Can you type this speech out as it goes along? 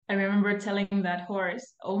I remember telling that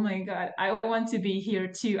horse, "Oh my God, I want to be here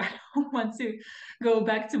too. I don't want to go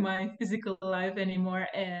back to my physical life anymore."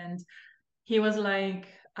 And he was like,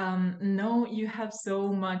 "No, you have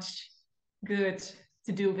so much good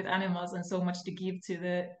to do with animals and so much to give to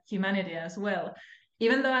the humanity as well."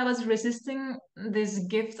 Even though I was resisting this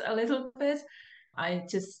gift a little bit, I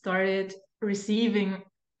just started receiving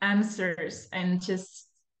answers and just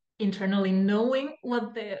internally knowing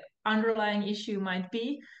what the underlying issue might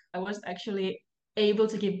be. I was actually able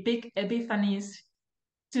to give big epiphanies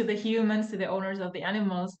to the humans, to the owners of the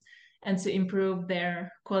animals, and to improve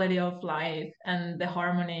their quality of life and the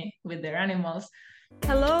harmony with their animals.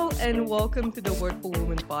 Hello and welcome to the Wordful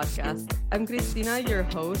Woman podcast. I'm Christina, your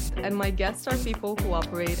host, and my guests are people who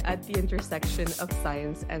operate at the intersection of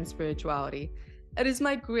science and spirituality. It is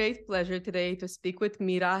my great pleasure today to speak with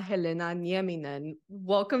Mira Helena Nieminen.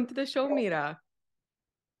 Welcome to the show, Mira.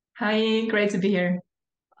 Hi, great to be here.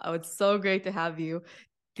 Oh, it's so great to have you.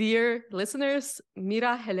 Dear listeners,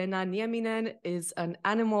 Mira Helena Nieminen is an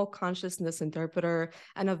animal consciousness interpreter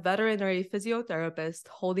and a veterinary physiotherapist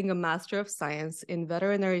holding a Master of Science in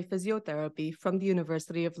Veterinary Physiotherapy from the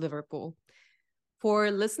University of Liverpool. For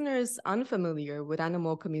listeners unfamiliar with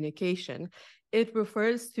animal communication, it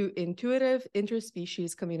refers to intuitive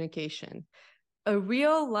interspecies communication. A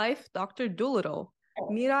real-life Dr. Dolittle,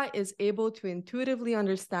 Mira is able to intuitively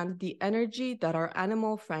understand the energy that our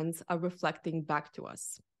animal friends are reflecting back to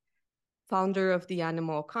us. Founder of the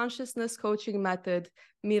Animal Consciousness Coaching Method,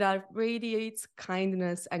 Mira radiates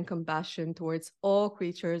kindness and compassion towards all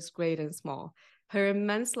creatures, great and small. Her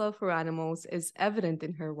immense love for animals is evident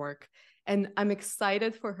in her work, and I'm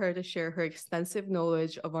excited for her to share her extensive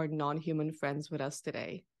knowledge of our non-human friends with us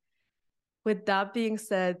today. With that being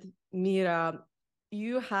said, Mira,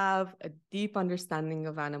 you have a deep understanding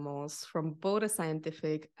of animals from both a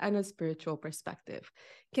scientific and a spiritual perspective.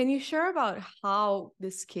 Can you share about how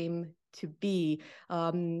this came to be?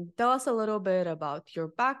 Tell us a little bit about your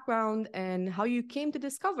background and how you came to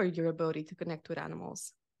discover your ability to connect with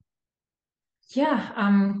animals.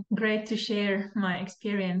 Yeah, great to share my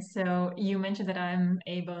experience. So you mentioned that I'm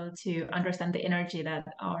able to understand the energy that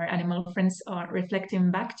our animal friends are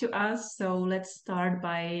reflecting back to us. So let's start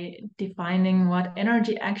by defining what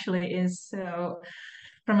energy actually is. So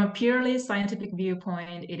from a purely scientific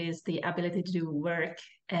viewpoint, it is the ability to do work,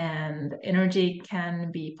 and energy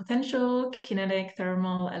can be potential, kinetic,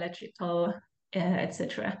 thermal, electrical,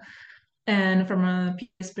 etc. And from a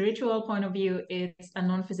spiritual point of view, it's a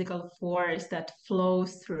non-physical force that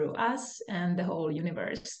flows through us and the whole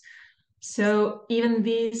universe. So even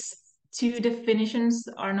these two definitions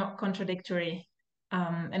are not contradictory.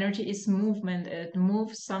 Energy is movement. It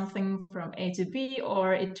moves something from A to B,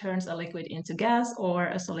 or it turns a liquid into gas or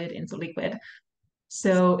a solid into liquid.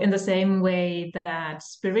 So in the same way that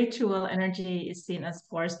spiritual energy is seen as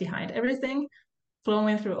force behind everything,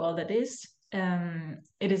 flowing through all that is,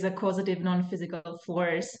 it is a causative non-physical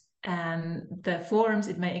force, and the forms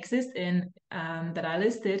it may exist in, that I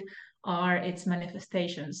listed, are its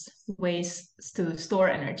manifestations, ways to store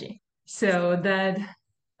energy. So that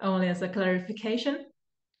only as a clarification.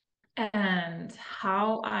 And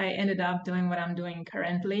how I ended up doing what I'm doing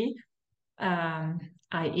currently,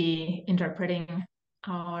 i.e. interpreting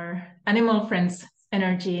our animal friends'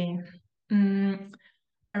 energy.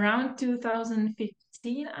 Around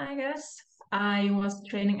 2015, I guess, I was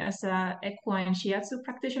training as a equine shiatsu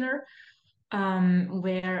practitioner,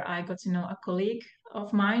 where I got to know a colleague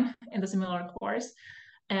of mine in the similar course,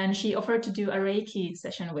 and she offered to do a Reiki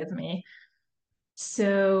session with me.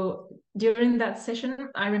 So during that session,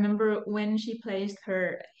 I remember when she placed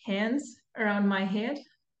her hands around my head,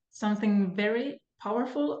 something very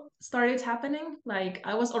powerful started happening. Like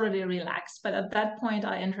I was already relaxed, but at that point,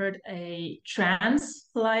 I entered a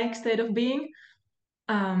trance-like state of being,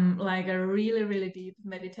 like a really, really deep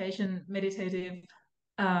meditative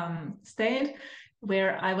state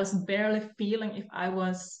where I was barely feeling if I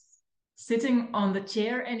was sitting on the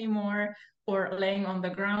chair anymore or laying on the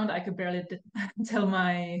ground. I could barely tell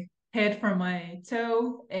my head from my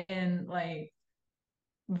toe, and like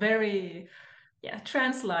very, yeah,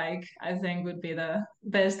 trance-like, I think would be the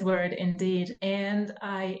best word indeed. And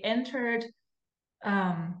I entered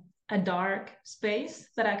a dark space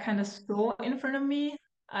that I kind of saw in front of me.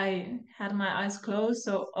 I had my eyes closed,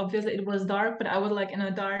 so obviously it was dark, but I was like in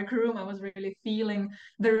a dark room. I was really feeling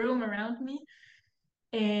the room around me.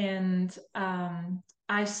 And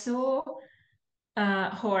I saw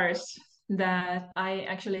a horse that I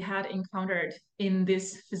actually had encountered in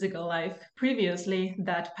this physical life previously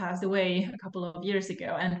that passed away a couple of years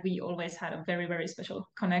ago. And we always had a very, very special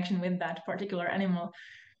connection with that particular animal.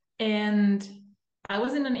 And I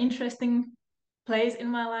was in an interesting place in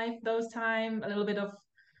my life those time, a little bit of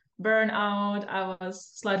burnout. I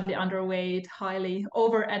was slightly underweight, highly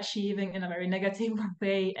overachieving in a very negative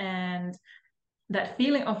way. And that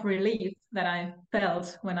feeling of relief that I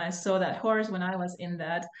felt when I saw that horse, when I was in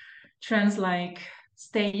that trance-like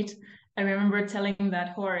state, I remember telling that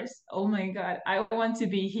horse, "Oh my God, I want to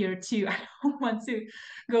be here too. I don't want to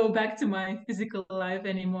go back to my physical life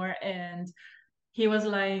anymore." And he was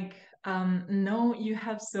like, "No, you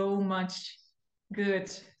have so much good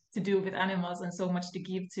to do with animals and so much to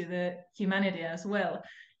give to the humanity as well,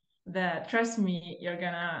 that trust me, you're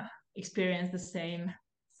gonna experience the same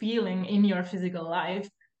feeling in your physical life."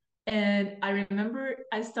 And I remember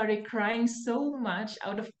I started crying so much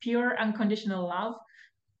out of pure unconditional love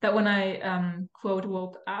that when I quote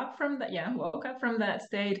woke up from that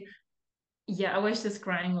state, yeah, I was just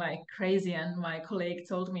crying like crazy. And my colleague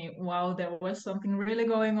told me, wow, there was something really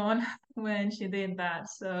going on when she did that.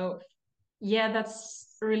 So yeah,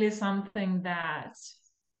 that's really something that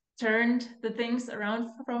turned the things around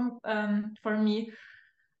from for me.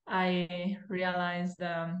 I realized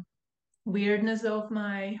the weirdness of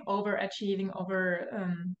my overachieving over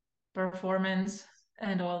performance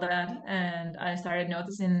and all that, and I started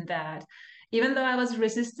noticing that even though I was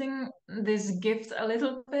resisting this gift a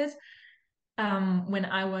little bit, when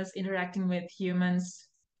I was interacting with humans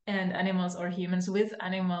and animals, or humans with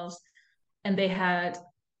animals, and they had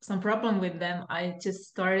some problem with them, I just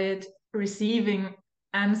started receiving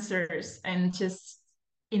answers and just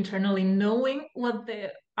internally knowing what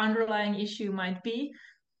the underlying issue might be.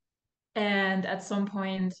 And at some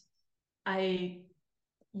point, I,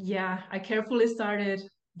 yeah, I carefully started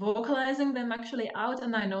vocalizing them actually out,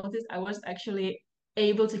 and I noticed I was actually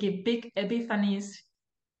able to give big epiphanies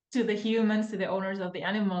to the humans, to the owners of the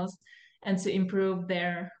animals, and to improve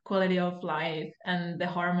their quality of life and the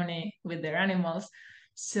harmony with their animals.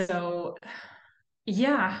 So,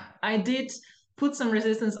 yeah, I did put some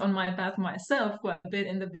resistance on my path myself quite a bit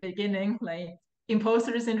in the beginning, like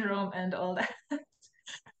imposter syndrome and all that,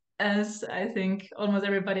 as I think almost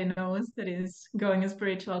everybody knows that is going a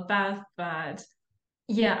spiritual path. But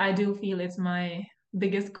yeah, I do feel it's my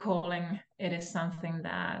biggest calling. It is something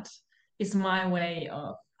that is my way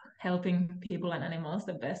of helping people and animals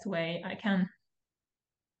the best way I can.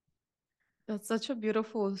 That's such a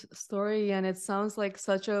beautiful story, and it sounds like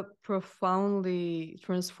such a profoundly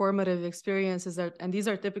transformative experiences that, and these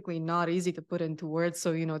are typically not easy to put into words.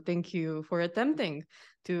 So, thank you for attempting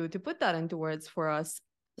to put that into words for us.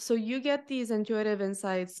 So you get these intuitive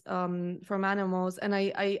insights from animals, and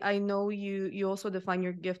I know you also define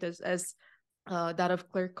your gift as that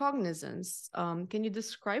of claircognizance. Can you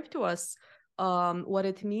describe to us what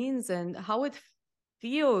it means and how it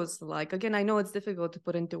feels like? Again, I know it's difficult to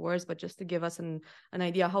put into words, but just to give us an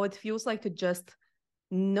idea how it feels like to just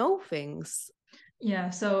know things. Yeah,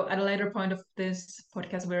 so at a later point of this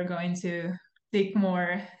podcast, we're going to dig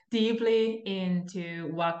more deeply into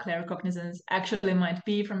what claircognizance actually might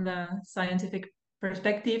be from the scientific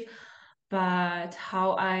perspective. But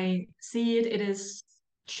how I see it, it is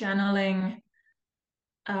channeling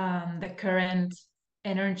the current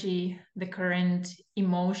energy, the current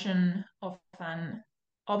emotion of an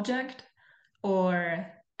object or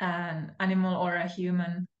an animal or a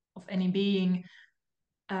human, of any being,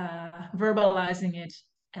 verbalizing it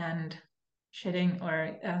and shedding or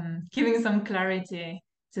giving some clarity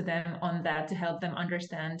to them on that to help them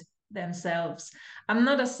understand themselves. I'm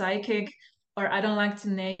not a psychic, or I don't like to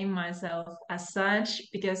name myself as such,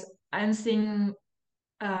 because I'm seeing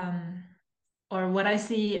um, or what I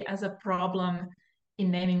see as a problem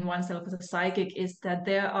in naming oneself as a psychic is that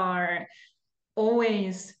there are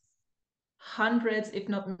always hundreds, if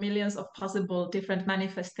not millions, of possible different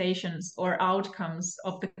manifestations or outcomes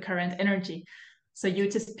of the current energy. So you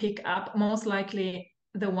just pick up most likely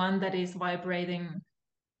the one that is vibrating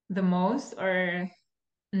the most, or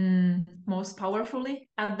most powerfully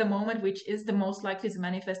at the moment, which is the most likely to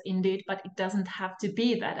manifest indeed, but it doesn't have to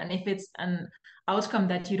be that. And if it's an outcome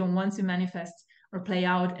that you don't want to manifest or play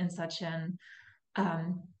out in such an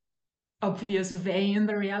um, obvious way in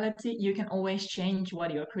the reality, you can always change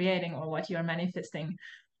what you're creating or what you're manifesting.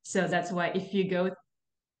 So that's why if you go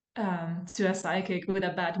to a psychic with a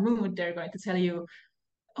bad mood, they're going to tell you,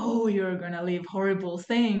 oh, you're gonna live horrible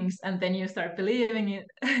things, and then you start believing it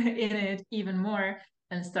in it even more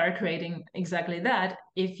and start creating exactly that.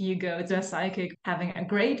 If you go to a psychic having a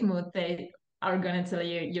great mood, they are gonna tell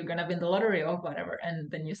you you're gonna win the lottery or whatever, and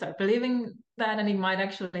then you start believing that, and it might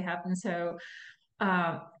actually happen. So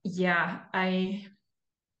yeah, I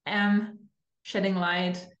am shedding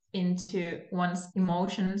light into one's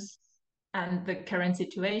emotions and the current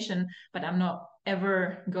situation, but I'm not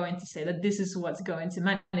ever going to say that this is what's going to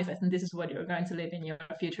manifest and this is what you're going to live in your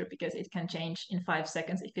future, because it can change in 5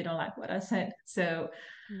 seconds if you don't like what I said. So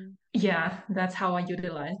yeah, that's how I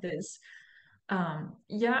utilize this.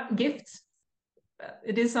 Yeah, gifts.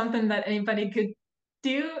 It is something that anybody could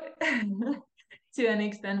do to an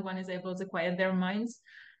extent. One is able to quiet their minds.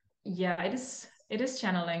 Yeah, it is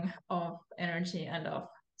channeling of energy and of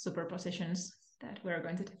superpositions that we're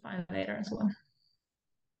going to define later as well.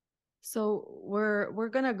 So we're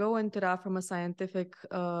gonna go into that from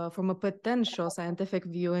a from a potential scientific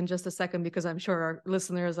view in just a second, because I'm sure our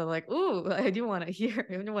listeners are like, "Ooh, I do want to hear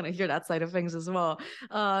that side of things as well."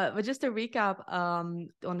 But just to recap,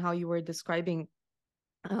 on how you were describing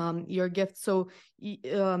your gift. So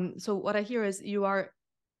what I hear is you are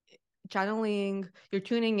channeling, you're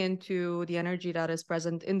tuning into the energy that is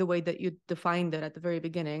present in the way that you defined it at the very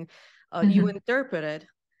beginning. You interpret it,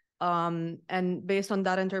 and based on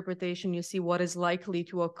that interpretation, you see what is likely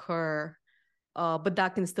to occur, but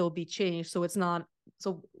that can still be changed. So it's not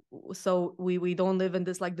so we don't live in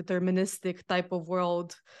this like deterministic type of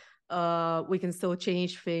world. We can still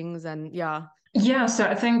change things, and yeah. Yeah, so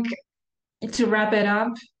I think to wrap it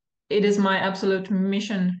up, it is my absolute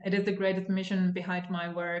mission. It is the greatest mission behind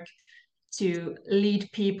my work to lead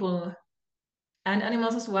people and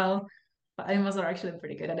animals as well. But animals are actually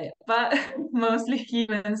pretty good at it, but mostly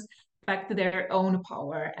humans back to their own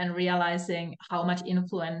power and realizing how much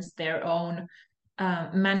influence their own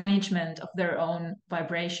management of their own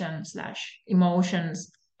vibration slash emotions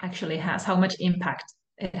actually has, how much impact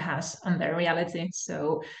it has on their reality.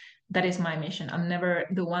 So that is my mission. I'm never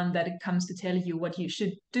the one that comes to tell you what you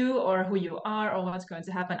should do or who you are or what's going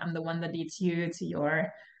to happen. I'm the one that leads you to your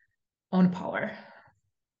own power.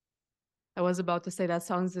 I was about to say that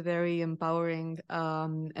sounds very empowering,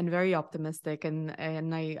 and very optimistic, and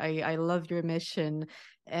I love your mission,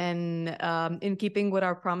 and in keeping with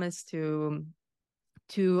our promise to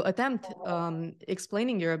attempt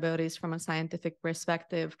explaining your abilities from a scientific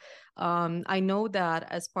perspective. I know that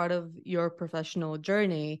as part of your professional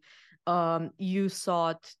journey, you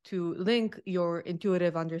sought to link your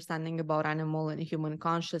intuitive understanding about animal and human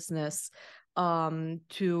consciousness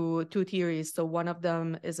to two theories. So one of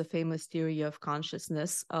them is a famous theory of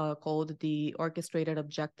consciousness called the orchestrated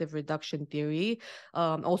objective reduction theory,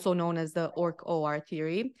 also known as the OR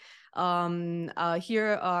theory.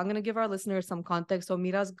 Here, I'm going to give our listeners some context. So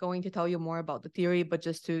Mira's going to tell you more about the theory, but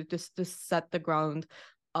just to set the ground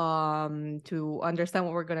to understand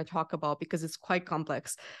what we're going to talk about, because it's quite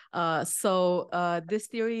complex. So this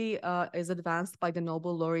theory is advanced by the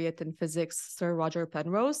Nobel laureate in physics, Sir Roger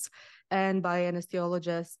Penrose, and by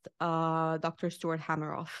anesthesiologist, Dr. Stuart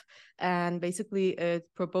Hameroff. And basically, it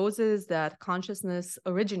proposes that consciousness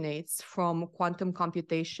originates from quantum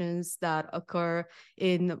computations that occur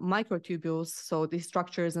in microtubules, so the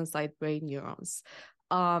structures inside brain neurons.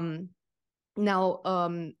 Now,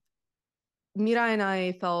 Mira and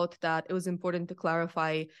I felt that it was important to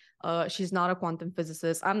clarify, she's not a quantum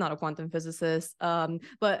physicist, I'm not a quantum physicist,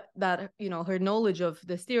 but that, her knowledge of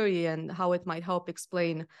this theory and how it might help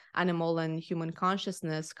explain animal and human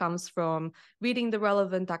consciousness comes from reading the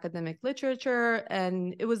relevant academic literature,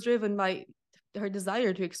 and it was driven by her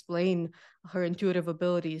desire to explain her intuitive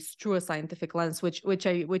abilities through a scientific lens, which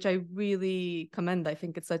I really commend. I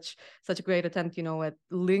think it's such a great attempt, at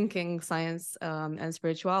linking science and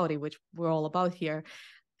spirituality, which we're all about here.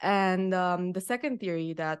 And the second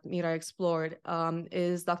theory that Mira explored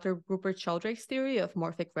is Dr. Rupert Sheldrake's theory of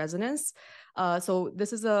morphic resonance. So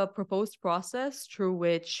this is a proposed process through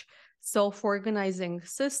which self-organizing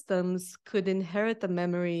systems could inherit a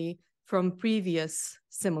memory from previous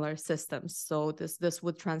similar systems. So this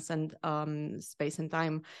would transcend space and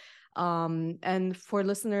time. And for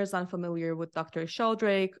listeners unfamiliar with Dr.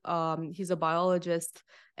 Sheldrake, he's a biologist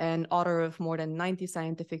and author of more than 90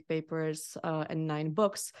 scientific papers and 9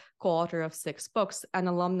 books, co-author of 6 books, and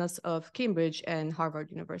alumnus of Cambridge and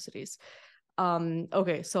Harvard universities.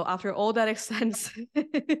 Okay, so after all that extensive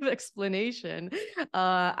explanation,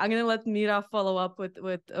 I'm gonna let Mira follow up with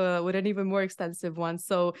an even more extensive one.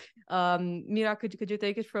 So, Mira, could you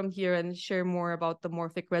take it from here and share more about the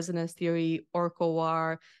morphic resonance theory,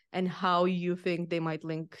 OR, and how you think they might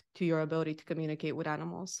link to your ability to communicate with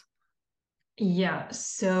animals? Yeah,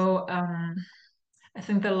 so I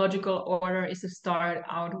think the logical order is to start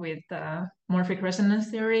out with the morphic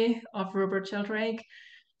resonance theory of Rupert Sheldrake.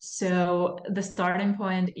 So the starting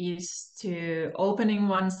point is to opening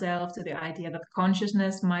oneself to the idea that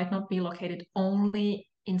consciousness might not be located only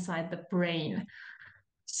inside the brain.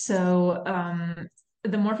 So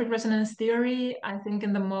the morphic resonance theory, I think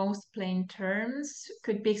in the most plain terms,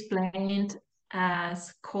 could be explained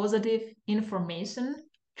as causative information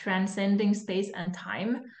transcending space and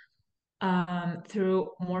time through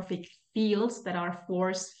morphic fields that are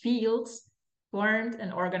force fields formed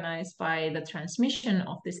and organized by the transmission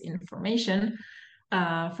of this information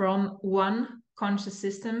from one conscious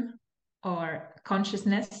system or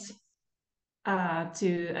consciousness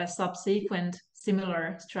to a subsequent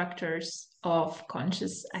similar structures of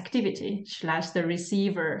conscious activity slash the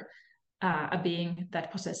receiver, a being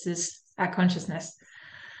that possesses a consciousness.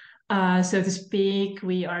 So to speak,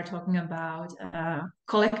 we are talking about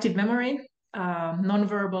collective memory,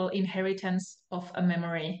 nonverbal inheritance of a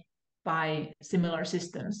memory by similar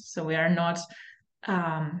systems. So we are not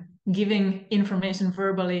giving information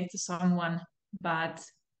verbally to someone, but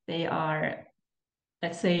they are,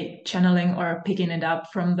 let's say, channeling or picking it up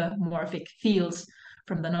from the morphic fields,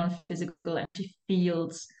 from the non-physical energy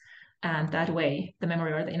fields. And that way, the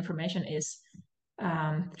memory or the information is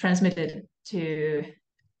transmitted to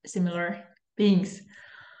similar beings.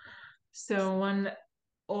 So one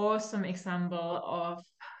awesome example of,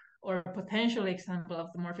 or potential example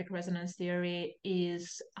of the morphic resonance theory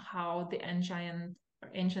is how the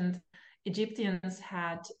ancient Egyptians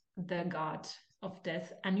had the god of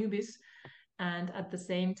death, Anubis, and at the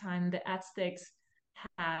same time the Aztecs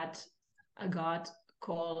had a god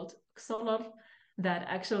called Xolotl that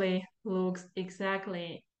actually looks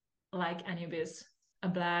exactly like Anubis, a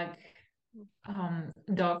black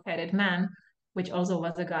dog-headed man, which also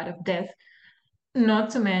was a god of death, not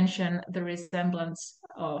to mention the resemblance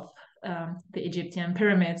of the Egyptian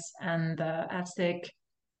pyramids and the Aztec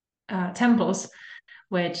temples,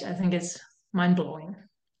 which I think is mind-blowing,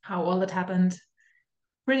 how all that happened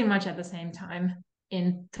pretty much at the same time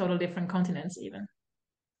in total different continents even.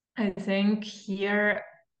 I think here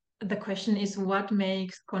the question is what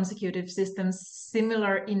makes consecutive systems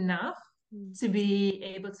similar enough to be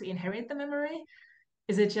able to inherit the memory?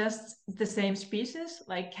 Is it just the same species?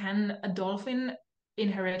 Like, can a dolphin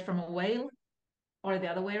inherit from a whale or the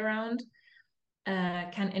other way around?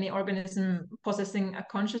 Can any organism possessing a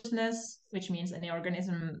consciousness, which means any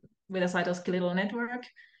organism with a cytoskeletal network,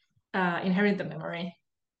 inherit the memory?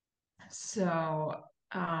 So,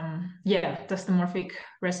 yeah, does the morphic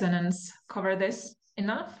resonance cover this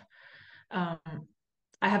enough? I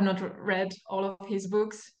have not read all of his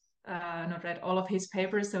books, not read all of his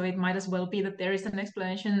papers, so it might as well be that there is an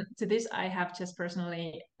explanation to this. I have just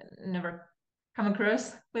personally never come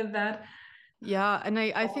across with that. Yeah, and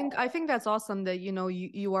I think that's awesome that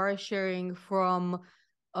you are sharing from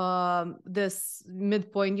this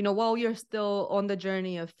midpoint, while you're still on the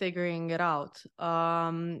journey of figuring it out.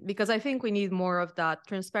 Because I think we need more of that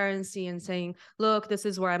transparency and saying, look, this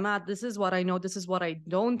is where I'm at, this is what I know, this is what I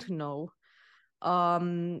don't know.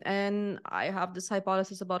 And I have this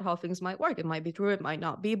hypothesis about how things might work. It might be true, it might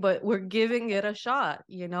not be, but we're giving it a shot,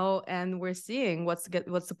 and we're seeing what's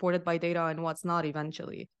supported by data and what's not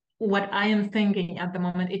eventually. What I am thinking at the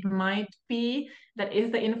moment, it might be that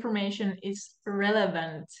if the information is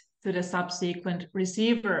relevant to the subsequent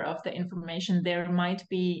receiver of the information, there might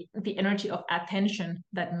be the energy of attention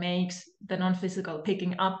that makes the non-physical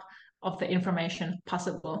picking up of the information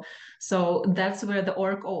possible. So that's where the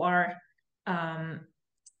ORC-OR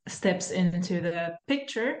steps into the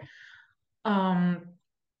picture.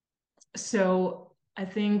 So I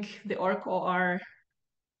think the ORC-OR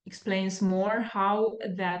explains more how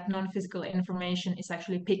that non-physical information is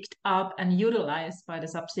actually picked up and utilized by the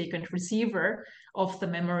subsequent receiver of the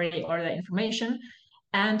memory or the information,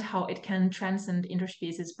 and how it can transcend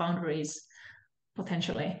interspecies boundaries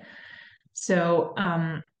potentially. So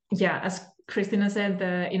yeah, as Christina said,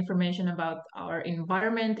 the information about our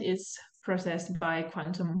environment is processed by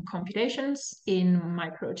quantum computations in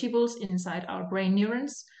microtubules inside our brain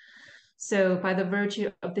neurons. So by the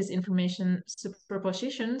virtue of this information,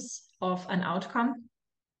 superpositions of an outcome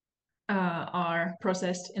are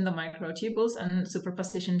processed in the microtubules, and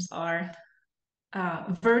superpositions are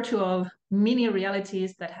virtual mini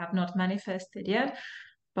realities that have not manifested yet,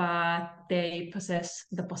 but they possess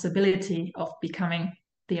the possibility of becoming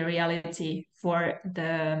the reality for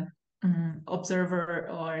the observer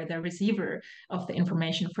or the receiver of the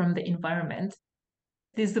information from the environment.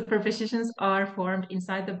 These superpositions are formed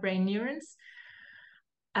inside the brain neurons.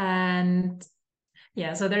 And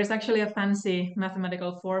yeah, so there's actually a fancy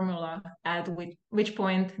mathematical formula at which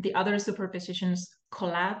point the other superpositions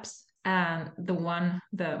collapse and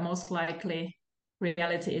the most likely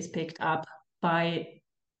reality is picked up by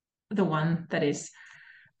the one that is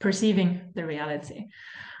perceiving the reality.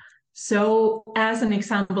 So as an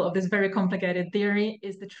example of this very complicated theory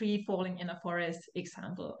is the tree falling in a forest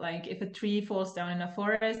example. Like if a tree falls down in a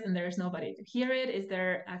forest and there's nobody to hear it, is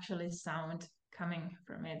there actually sound coming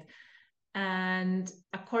from it. And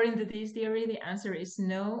according to this theory, the answer is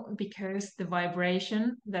no, because the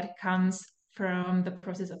vibration that comes from the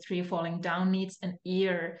process of tree falling down needs an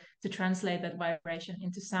ear to translate that vibration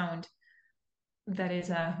into sound. That is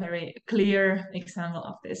a very clear example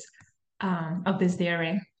of this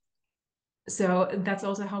theory. So that's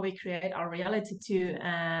also how we create our reality too.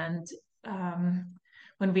 And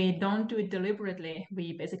when we don't do it deliberately,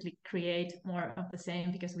 we basically create more of the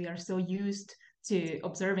same because we are so used to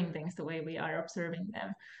observing things the way we are observing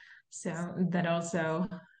them. So that also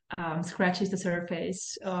scratches the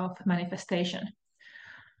surface of manifestation.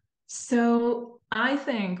 So I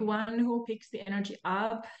think one who picks the energy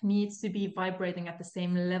up needs to be vibrating at the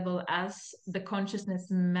same level as the consciousness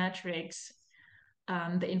matrix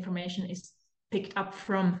the information is picked up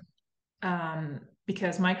from,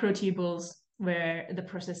 because microtubules where the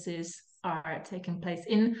processes are taking place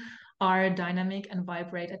in are dynamic and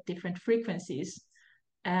vibrate at different frequencies.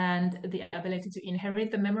 And the ability to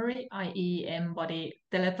inherit the memory, i.e., embody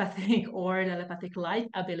telepathic or telepathic-like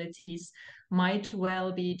abilities, might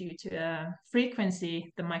well be due to a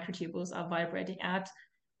frequency the microtubules are vibrating at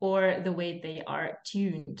or the way they are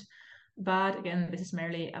tuned. But again, this is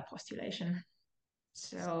merely a postulation.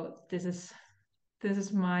 So this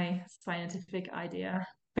is my scientific idea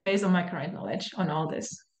based on my current knowledge on all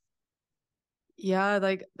this. Yeah,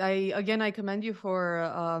 like I commend you for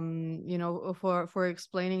for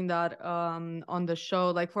explaining that on the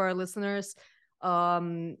show. Like for our listeners,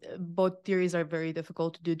 both theories are very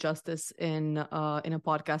difficult to do justice in a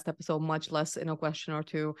podcast episode, much less in a question or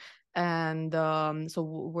two. And so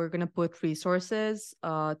we're gonna put resources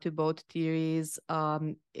to both theories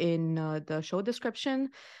in the show description.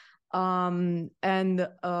 And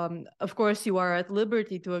of course you are at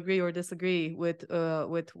liberty to agree or disagree with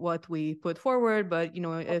what we put forward, but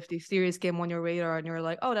if the series came on your radar and you're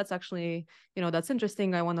like, oh, that's actually, that's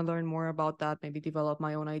interesting, I want to learn more about that, maybe develop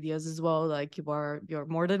my own ideas as well, like you're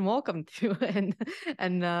more than welcome to.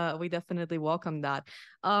 And we definitely welcome that.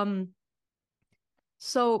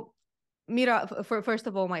 So Mira, for first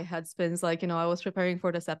of all, my head spins. Like, I was preparing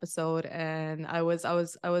for this episode, and I was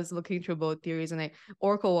looking through both theories, and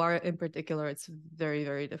Orco in particular, it's very,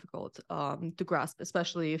 very difficult to grasp,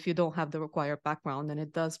 especially if you don't have the required background, and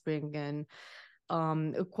it does bring in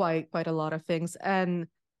quite a lot of things. And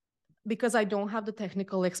because I don't have the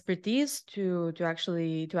technical expertise to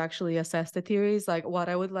actually assess the theories, like what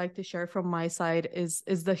I would like to share from my side is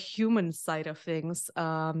the human side of things,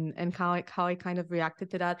 and how I kind of reacted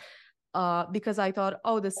to that. Because I thought,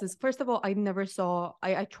 oh, this is, first of all, I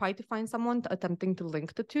tried to find someone attempting to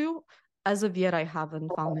link the two. As of yet, I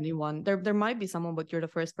haven't found anyone. There might be someone, but you're the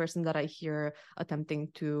first person that I hear attempting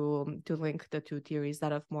to link the two theories,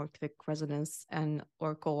 that of morphic resonance and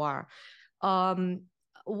or COR.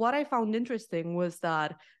 What I found interesting was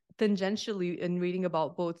that tangentially, in reading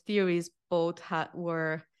about both theories, both had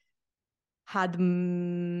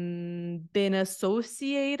been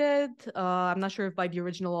associated, I'm not sure if by the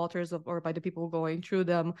original authors or by the people going through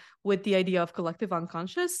them, with the idea of collective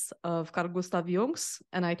unconscious of Carl Gustav Jung's.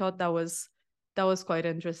 And I thought that was quite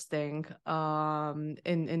interesting,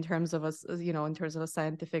 in terms of a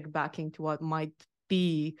scientific backing to what might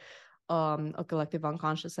be a collective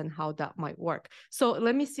unconscious and how that might work. So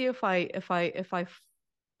let me see if I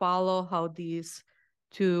follow how these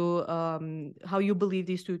two how you believe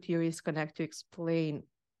these two theories connect to explain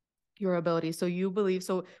your ability. So you believe,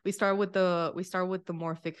 so we start with the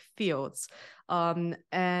morphic fields,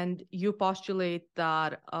 and you postulate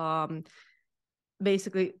that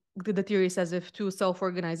basically the theory says if two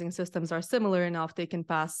self-organizing systems are similar enough, they can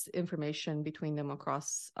pass information between them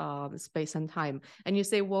across space and time. And you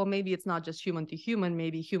say, well, maybe it's not just human to human,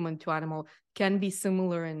 maybe human to animal can be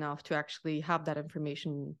similar enough to actually have that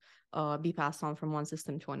information be passed on from one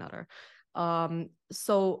system to another.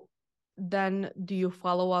 So then do you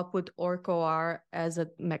follow up with OR as a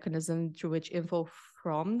mechanism through which info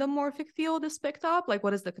from the morphic field is picked up? Like,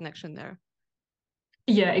 what is the connection there?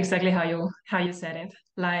 Yeah, exactly how you said it.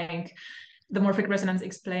 Like the morphic resonance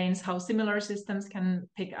explains how similar systems can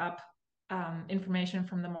pick up information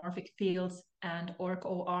from the morphic fields, and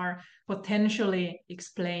OR potentially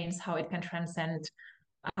explains how it can transcend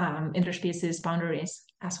interspecies boundaries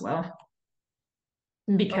as well,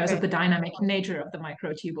 because Okay. of the dynamic nature of the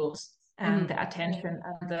microtubules and the attention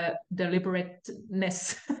and the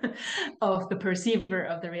deliberateness of the perceiver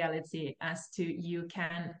of the reality, as to you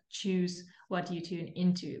can choose what you tune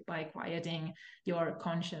into by quieting your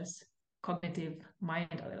conscious cognitive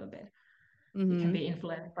mind a little bit. You can be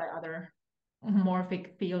influenced by other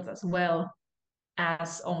morphic fields as well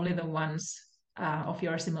as only the ones of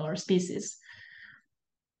your similar species,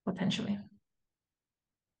 potentially.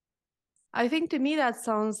 I think to me that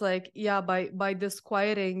sounds like, yeah, by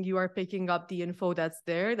disquieting, you are picking up the info that's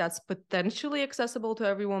there, that's potentially accessible to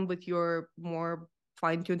everyone, but you're more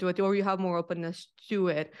fine-tuned to it, or you have more openness to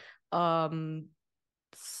it. Um,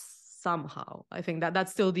 Somehow. I think that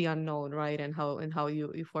that's still the unknown, right? And how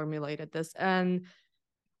you formulated this. And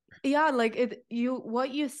yeah, like it you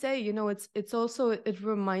what you say, it's also, it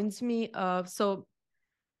reminds me of, so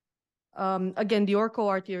again, the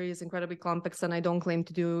Orco theory is incredibly complex, and I don't claim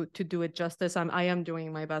to do it justice. I am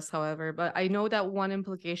doing my best, however, but I know that one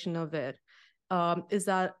implication of it is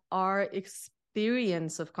that our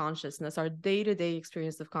experience of consciousness, our day-to-day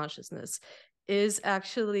experience of consciousness, is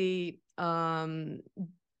actually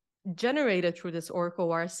generated through this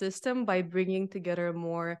Orco system by bringing together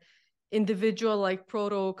more individual, like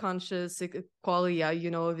proto-conscious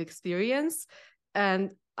qualia, of experience.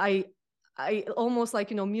 And I almost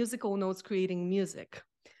like, musical notes creating music.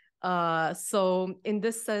 So in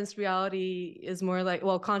this sense, reality is more like,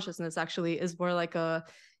 well, consciousness actually is more like a,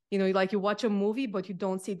 like you watch a movie, but you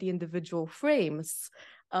don't see the individual frames.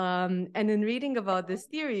 And in reading about this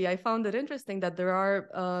theory, I found it interesting that there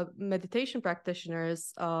are meditation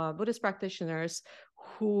practitioners, Buddhist practitioners,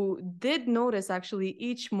 who did notice actually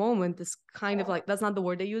each moment is kind of like, that's not the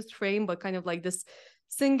word they used, frame, but kind of like this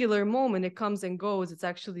singular moment. It comes and goes. It's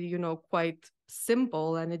actually, quite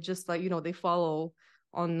simple, and it just like, they follow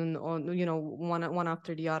on one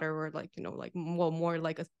after the other, or like, like, well, more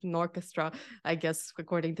like an orchestra, I guess,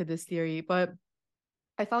 according to this theory. But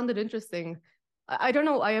I found it interesting. I don't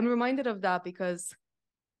know, I am reminded of that because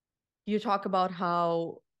you talk about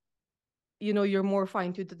how, you're more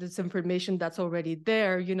fine-tuned to this information that's already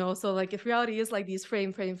there, so like if reality is like these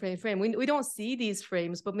frame, we don't see these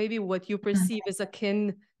frames, but maybe what you perceive is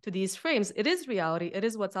akin to these frames. It is reality, it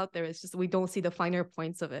is what's out there, it's just we don't see the finer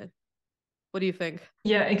points of it. What do you think?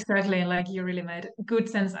 Yeah, exactly. Like you really made good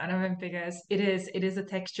sense out of it because it is the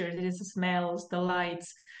textures, it is the smells, the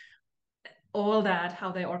lights, all that,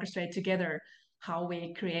 how they orchestrate together, how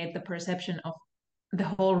we create the perception of the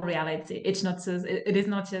whole reality. It is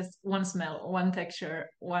not just one smell, one texture,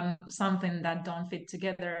 one something that don't fit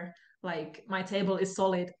together. Like my table is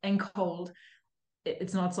solid and cold.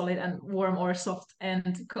 It's not solid and warm or soft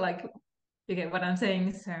and like you get what I'm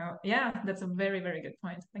saying. So yeah, that's a very, very good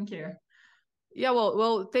point. Thank you. Yeah,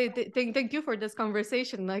 well, thank you for this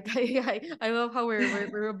conversation. Like, I love how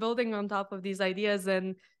we're building on top of these ideas.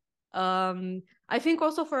 And I think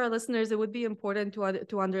also for our listeners, it would be important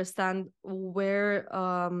to understand where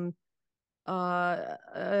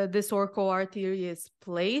this Orco art theory is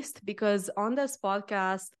placed, because on this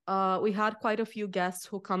podcast, we had quite a few guests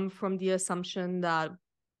who come from the assumption that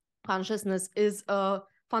consciousness is a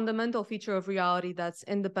fundamental feature of reality that's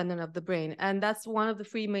independent of the brain. And that's one of the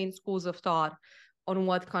three main schools of thought on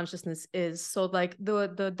what consciousness is. So like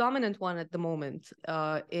the dominant one at the moment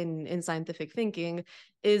in scientific thinking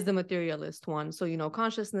is the materialist one. So,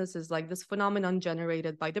 consciousness is like this phenomenon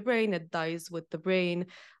generated by the brain. It dies with the brain.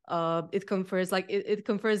 It confers it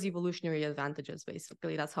confers evolutionary advantages,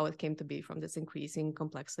 basically. That's how it came to be, from this increasing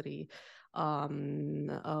complexity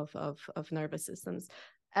of nervous systems.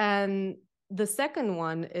 And the second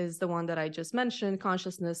one is the one that I just mentioned.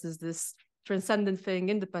 Consciousness is this transcendent thing,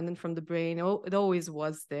 independent from the brain. It always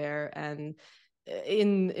was there. And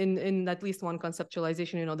in at least one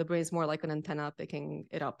conceptualization, the brain is more like an antenna picking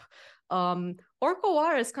it up.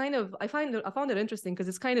 Orco is kind of, I found it interesting because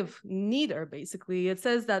it's kind of neither, basically. It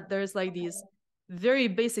says that there's like these very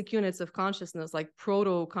basic units of consciousness, like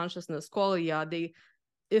proto-consciousness, qualia. They,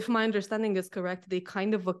 if my understanding is correct, they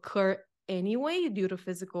kind of occur anyway due to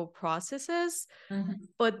physical processes. Mm-hmm.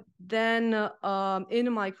 But then in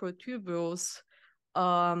microtubules,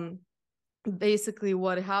 basically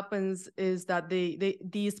what happens is that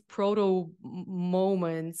these proto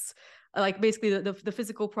moments, like basically the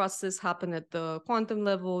physical processes happen at the quantum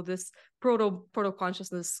level. This proto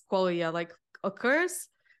consciousness qualia like occurs,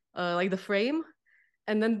 like the frame,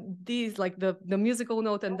 and then these, like the musical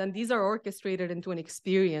note, and then these are orchestrated into an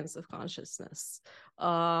experience of consciousness.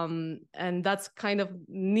 And that's kind of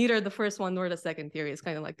neither the first one nor the second theory. It's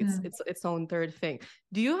kind of like its own third thing.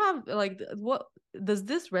 Do you have like, what does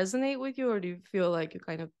this resonate with you, or do you feel like you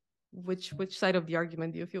kind of, which side of the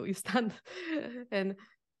argument do you feel you stand and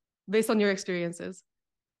based on your experiences?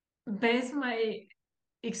 Based on my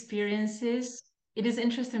experiences, it is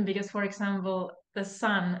interesting because, for example, the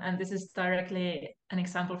sun, and this is directly an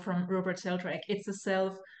example from Robert Sheldrake, it's a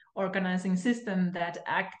self-organizing system that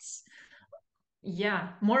acts, yeah,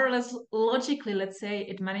 more or less logically. Let's say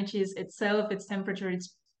it manages itself, its temperature,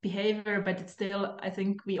 its behavior, but it's still, I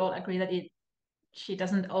think we all agree that she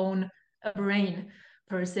doesn't own a brain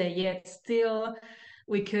per se, yet still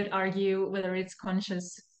we could argue whether it's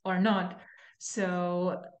conscious or not.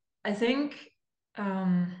 So I think,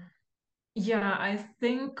 um, yeah, I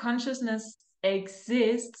think consciousness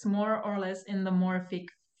exists more or less in the morphic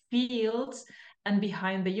fields and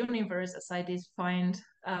behind the universe, as I defined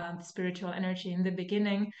the spiritual energy in the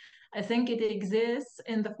beginning. I think it exists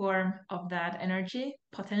in the form of that energy,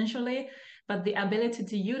 potentially, but the ability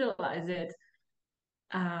to utilize it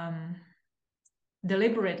um,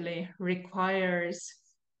 deliberately requires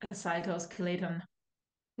a cytoskeleton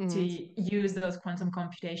to Mm. use those quantum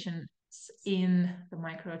computations in the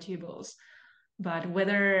microtubules. But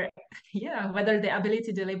whether, yeah, whether the ability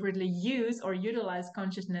to deliberately use or utilize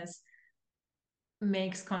consciousness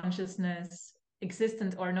makes consciousness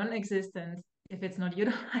existent or non-existent if it's not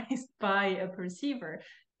utilized by a perceiver,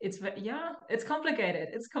 yeah, it's complicated.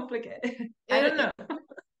 It's complicated. I don't It, know.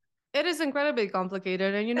 It is incredibly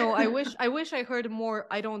complicated, and I wish I heard more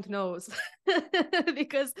I don't knows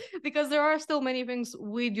because there are still many things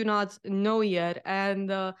we do not know yet, and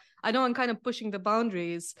I know I'm kind of pushing the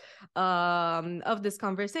boundaries of this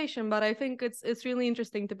conversation, but I think it's really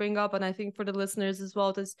interesting to bring up, and I think for the listeners as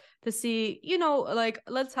well to see, like,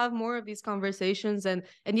 let's have more of these conversations, and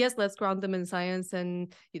yes, let's ground them in science,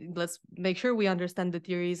 and let's make sure we understand the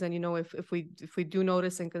theories, and if we do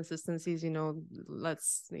notice inconsistencies,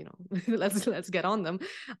 let's let's get on them.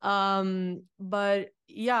 But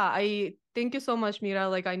yeah, I thank you so much, Mira.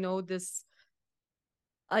 Like, I know this,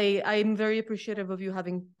 I'm very appreciative of you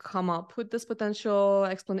having come up with this potential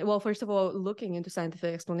explanation. Well, first of all, looking into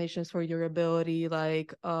scientific explanations for your ability,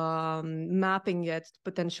 like mapping it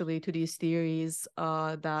potentially to these theories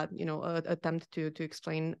that attempt to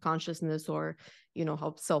explain consciousness, or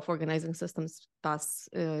how self-organizing systems pass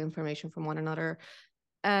information from one another.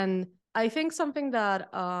 And I think something that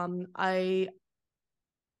I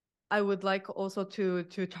would like also to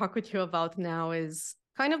talk with you about now is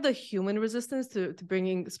kind of the human resistance to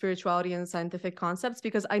bringing spirituality and scientific concepts,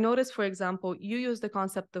 because I noticed, for example, you use the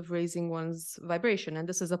concept of raising one's vibration, and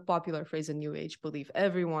this is a popular phrase in New Age belief.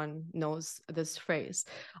 Everyone knows this phrase.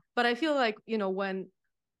 But I feel like,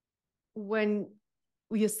 when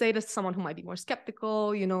you say to someone who might be more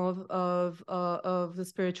skeptical, of the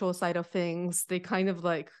spiritual side of things, they kind of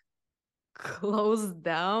like close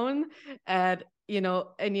down at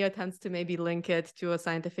any attempts to maybe link it to a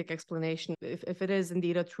scientific explanation, if it is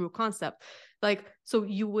indeed a true concept. Like, so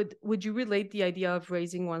would you relate the idea of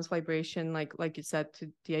raising one's vibration, like you said,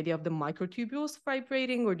 to the idea of the microtubules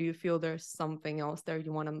vibrating, or do you feel there's something else there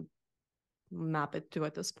you want to map it to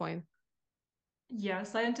at this point? Yeah,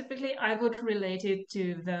 scientifically, I would relate it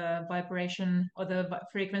to the vibration or the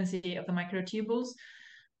frequency of the microtubules.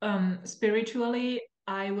 Spiritually,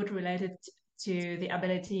 I would relate it to the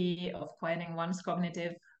ability of quieting one's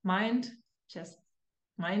cognitive mind, just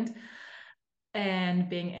mind, and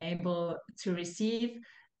being able to receive.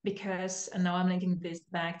 Because, and now I'm linking this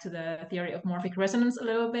back to the theory of morphic resonance a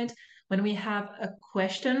little bit. When we have a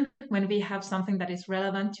question, when we have something that is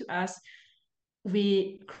relevant to us,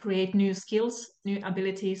 we create new skills, new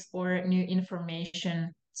abilities, or new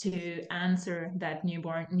information to answer that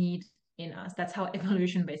newborn need in us. That's how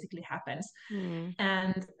evolution basically happens. Mm.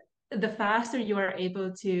 And the faster you are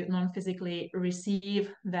able to non-physically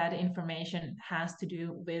receive that information has to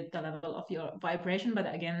do with the level of your vibration.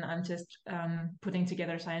 But again, I'm just putting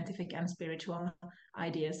together scientific and spiritual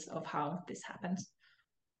ideas of how this happens.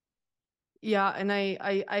 Yeah, and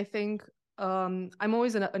I think I'm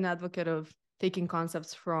always an advocate of taking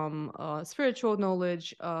concepts from spiritual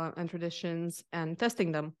knowledge and traditions and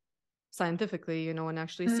testing them scientifically, and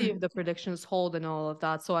actually see if the predictions hold and all of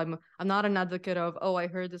that. So I'm not an advocate of, oh, I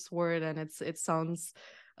heard this word and it sounds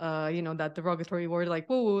that derogatory word, like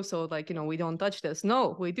woo woo, so like we don't touch this.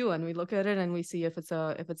 No, we do, and we look at it and we see if it's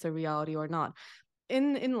a reality or not.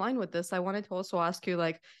 In line with this, I wanted to also ask you,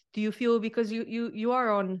 like, do you feel, because you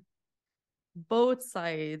are on both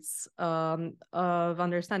sides of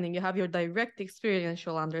understanding. You have your direct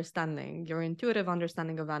experiential understanding, your intuitive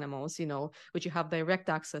understanding of animals, which you have direct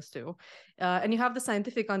access to, and you have the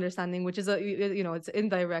scientific understanding, which is it's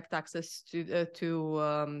indirect access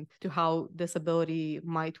to how this ability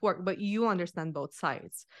might work. But you understand both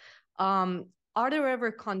sides. Are there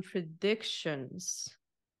ever contradictions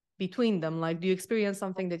between them? Like, do you experience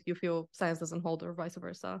something that you feel science doesn't hold, or vice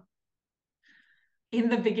versa? In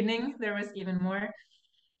the beginning, there was even more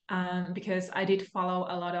because I did follow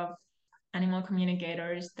a lot of animal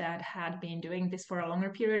communicators that had been doing this for a longer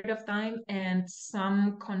period of time, and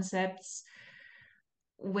some concepts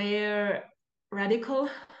were radical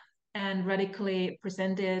and radically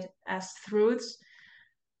presented as truths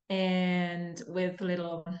and with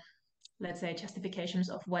little let's say, justifications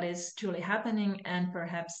of what is truly happening, and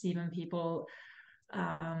perhaps even people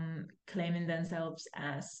claiming themselves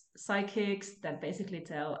as psychics that basically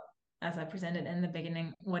tell, as I presented in the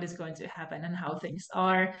beginning, what is going to happen and how things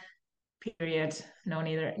are. Period. No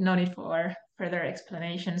need for further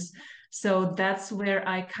explanations. So that's where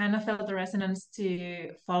I kind of felt the resonance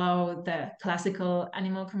to follow the classical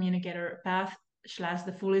animal communicator path slash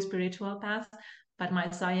the fully spiritual path. But my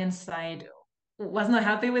science side was not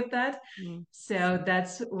happy with that. Mm. So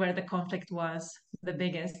that's where the conflict was the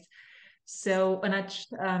biggest. So when I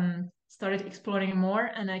started exploring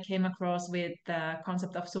more, and I came across with the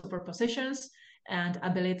concept of superpositions and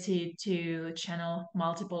ability to channel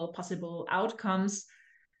multiple possible outcomes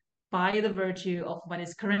by the virtue of what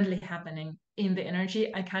is currently happening in the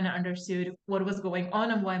energy, I kind of understood what was going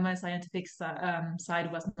on and why my scientific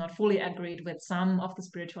side was not fully agreed with some of the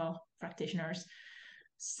spiritual practitioners.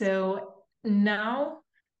 So now,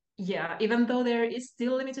 yeah, even though there is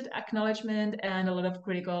still limited acknowledgement and a lot of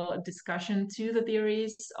critical discussion to the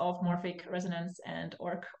theories of morphic resonance and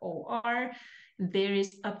OR, there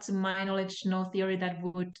is, up to my knowledge, no theory that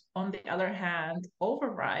would, on the other hand,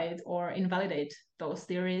 override or invalidate those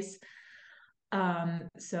theories.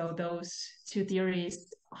 So those two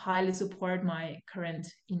theories highly support my current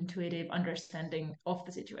intuitive understanding of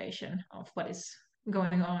the situation, of what is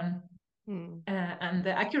going on, and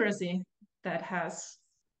the accuracy that has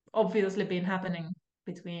obviously been happening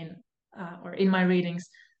between or in my readings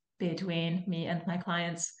between me and my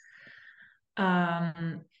clients.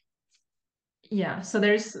 Yeah, so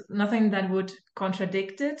there's nothing that would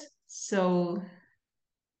contradict it. So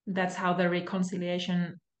that's how the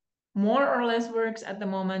reconciliation more or less works at the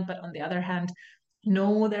moment. But on the other hand,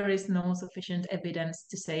 no, there is no sufficient evidence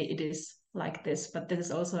to say it is like this. But this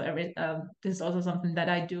is also this is also something that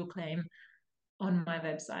I do claim on my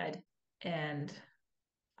website, and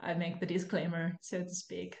I make the disclaimer, so to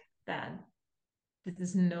speak, that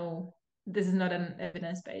this is not an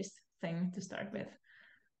evidence-based thing to start with.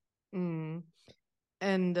 Mm.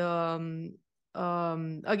 And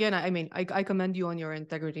again, I mean, I commend you on your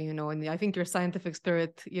integrity, you know, and I think your scientific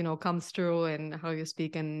spirit, you know, comes through in how you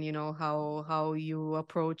speak and, you know, how you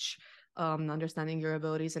approach understanding your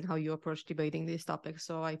abilities and how you approach debating these topics.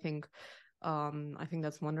 So I think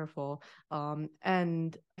that's wonderful.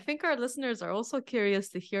 And I think our listeners are also curious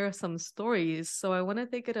to hear some stories. So I want to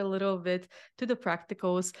take it a little bit to the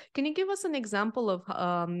practicals. Can you give us an example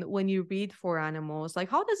of when you read for animals? Like,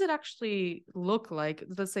 how does it actually look like?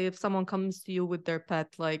 Let's say if someone comes to you with their pet,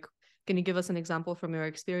 like, can you give us an example from your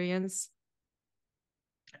experience?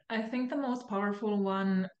 I think the most powerful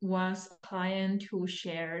one was a client who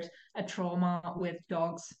shared a trauma with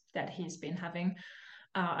dogs that he's been having.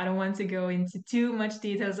 I don't want to go into too much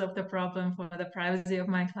details of the problem for the privacy of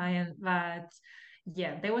my client, but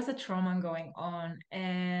yeah, there was a trauma going on,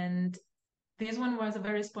 and this one was a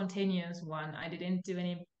very spontaneous one. I didn't do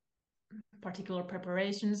any particular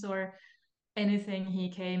preparations or anything. He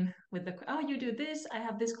came with the, oh, you do this, I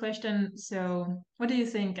have this question, so what do you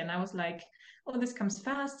think? And I was like, oh, this comes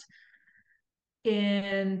fast.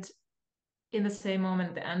 And in the same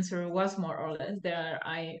moment, the answer was more or less there.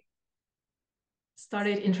 I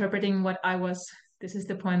started interpreting what I was, this is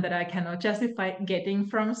the point that I cannot justify getting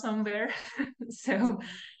from somewhere. So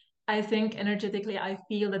I think energetically, I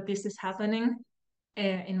feel that this is happening.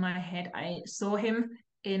 In my head, I saw him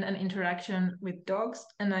in an interaction with dogs,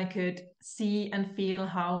 and I could see and feel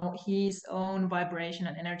how his own vibration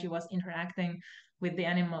and energy was interacting with the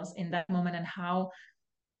animals in that moment, and how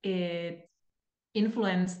it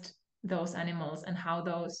influenced those animals, and how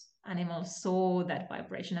those animals saw that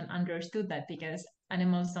vibration and understood that, because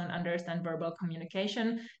animals don't understand verbal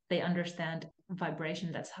communication, they understand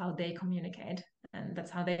vibration. That's how they communicate, and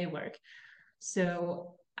that's how they work.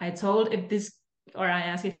 So I told if this, or I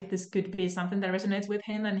asked if this could be something that resonates with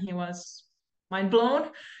him, and he was mind blown.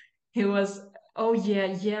 He was, oh yeah,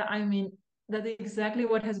 yeah, I mean, that's exactly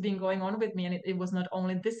what has been going on with me. And it was not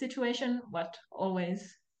only this situation, what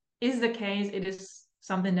always is the case. It is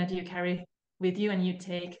something that you carry with you and you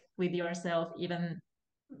take with yourself, even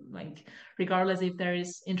like regardless if there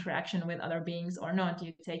is interaction with other beings or not,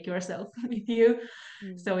 you take yourself with you.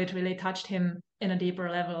 So it really touched him in a deeper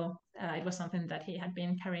level. It was something that he had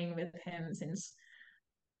been carrying with him since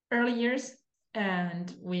early years.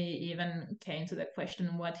 And we even came to the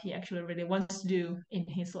question what he actually really wants to do in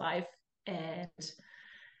his life. And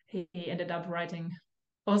he ended up writing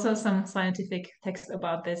also some scientific text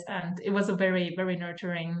about this. And it was a very, very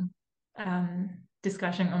nurturing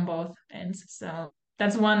discussion on both ends. So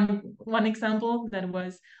that's one example that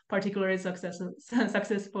was particularly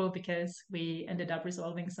successful because we ended up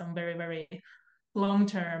resolving some very, very long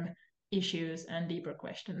term issues and deeper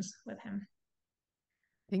questions with him.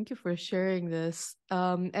 Thank you for sharing this.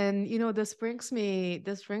 And this brings me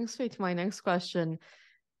to my next question.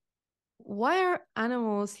 Why are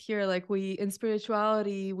animals here? Like we in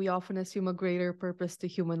spirituality, we often assume a greater purpose to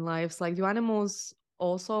human lives. Like, do animals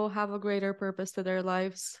also have a greater purpose to their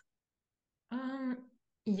lives? Um,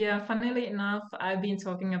 yeah, funnily enough, I've been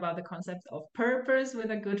talking about the concept of purpose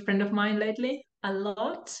with a good friend of mine lately a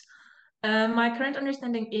lot. My current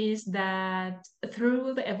understanding is that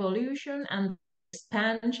through the evolution and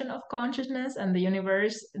expansion of consciousness and the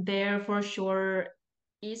universe, there for sure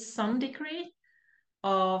is some degree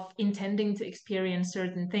of intending to experience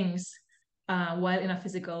certain things while in a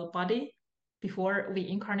physical body before we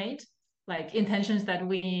incarnate, like intentions that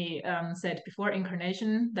we said before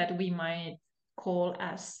incarnation that we might call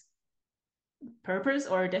as purpose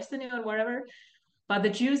or destiny or whatever. But the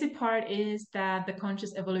juicy part is that the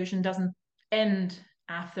conscious evolution doesn't end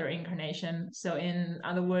after incarnation. So, in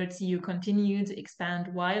other words, you continue to expand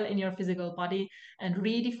while in your physical body and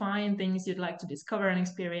redefine things you'd like to discover and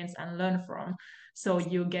experience and learn from. So,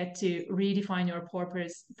 you get to redefine your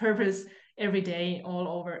purpose every day all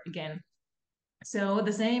over again. So,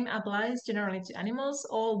 the same applies generally to animals,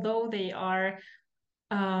 although they are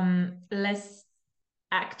less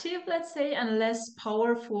active, let's say, and less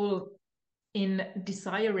powerful in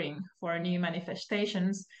desiring for new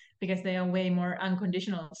manifestations because they are way more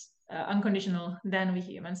unconditional than we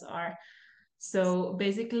humans are. So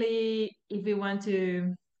basically, if we want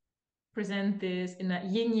to present this in a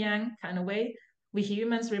yin yang kind of way, we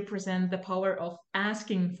humans represent the power of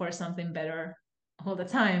asking for something better all the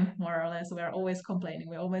time, more or less. We are always complaining.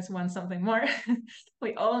 We always want something more.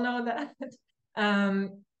 We all know that.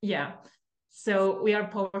 Yeah. So we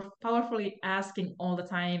are powerfully asking all the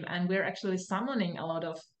time, and we're actually summoning a lot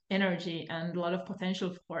of energy and a lot of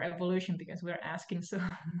potential for evolution because we're asking so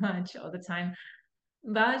much all the time.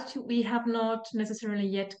 But we have not necessarily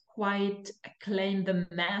yet quite claimed the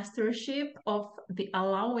mastership of the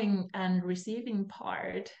allowing and receiving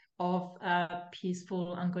part of a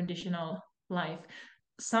peaceful, unconditional life.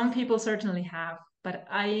 Some people certainly have, but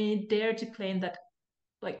I dare to claim that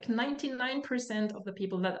like 99% of the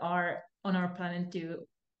people that are on our planet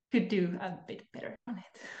could do a bit better on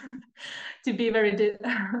it. To be very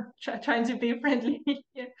trying to be friendly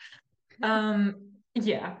here.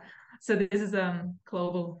 Yeah. So this is a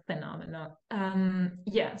global phenomenon.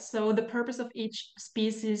 Yeah. So the purpose of each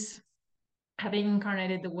species having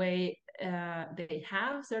incarnated the way they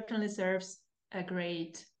have certainly serves a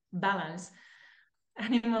great balance.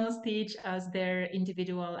 Animals teach us their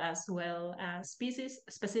individual as well as species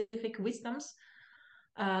specific wisdoms,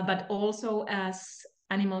 but also as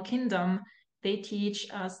animal kingdom, they teach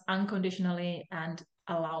us unconditionally and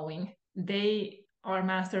allowing. They are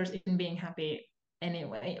masters in being happy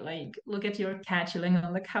anyway. Like, look at your cat chilling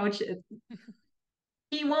on the couch.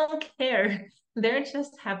 He won't care. They're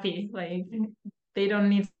just happy. Like, they don't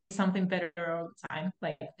need something better all the time.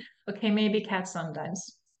 Like, okay, maybe cats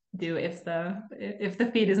sometimes do if the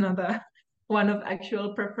feed is not the one of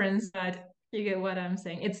actual preference, but you get what I'm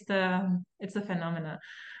saying. It's the phenomena.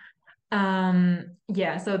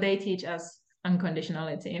 Yeah, so they teach us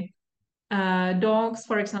unconditionality. Dogs,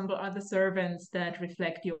 for example, are the servants that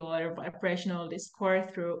reflect your vibrational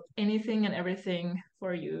discord through anything and everything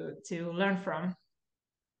for you to learn from.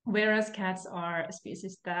 Whereas cats are a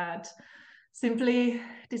species that simply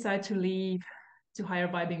decide to leave to higher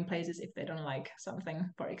vibing places if they don't like something.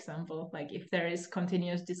 For example, like if there is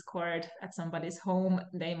continuous discord at somebody's home,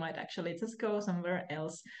 they might actually just go somewhere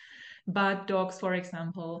else. But dogs, for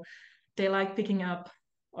example, they like picking up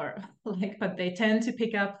or like, but they tend to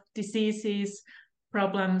pick up diseases,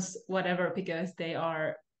 problems, whatever, because they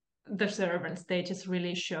are the servants. They just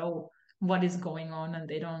really show what is going on and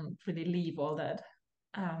they don't really leave all that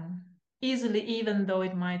um, easily, even though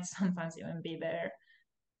it might sometimes even be there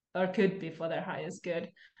or could be for their highest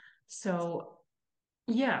good. So,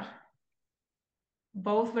 yeah,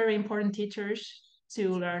 both very important teachers to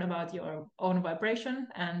learn about your own vibration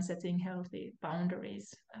and setting healthy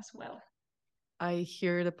boundaries as well. I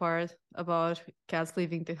hear the part about cats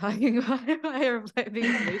leaving to higher living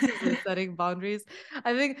places and setting boundaries.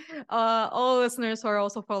 I think all listeners who are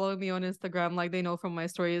also following me on Instagram, like they know from my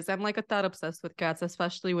stories, I'm like a tad obsessed with cats,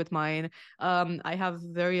 especially with mine. I have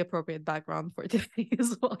very appropriate background for today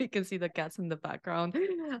as well. You can see the cats in the background.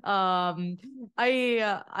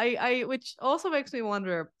 Which also makes me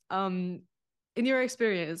wonder, in your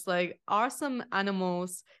experience, like, are some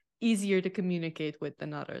animals easier to communicate with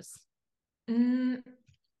than others? Mm,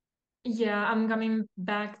 yeah, I'm coming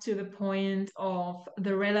back to the point of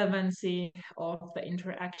the relevancy of the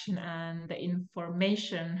interaction and the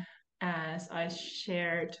information as I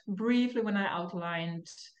shared briefly when I outlined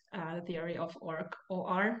the theory of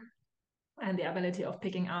OR and the ability of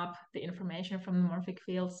picking up the information from the morphic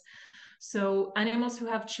fields. So animals who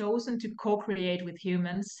have chosen to co-create with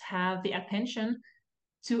humans have the attention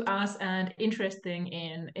to us and interesting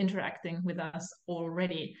in interacting with us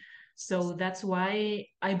already. So that's why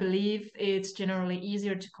I believe it's generally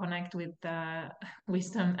easier to connect with the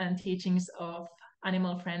wisdom and teachings of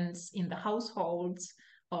animal friends in the households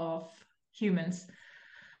of humans.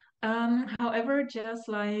 However, just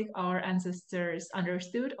like our ancestors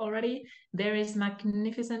understood already, there is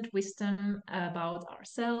magnificent wisdom about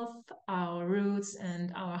ourselves, our roots,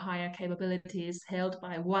 and our higher capabilities held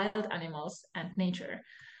by wild animals and nature.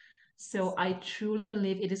 So I truly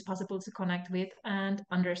believe it is possible to connect with and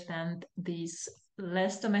understand these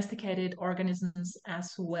less domesticated organisms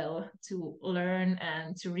as well, to learn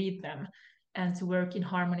and to read them and to work in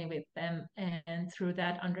harmony with them, and through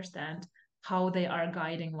that understand how they are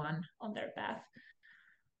guiding one on their path.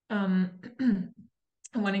 Um,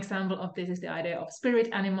 one example of this is the idea of spirit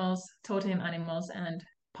animals, totem animals, and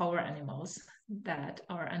power animals that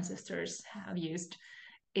our ancestors have used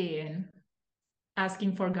in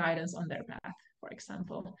asking for guidance on their path, for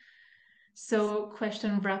example. So,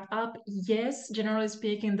 question wrap up. Yes, generally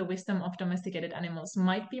speaking, the wisdom of domesticated animals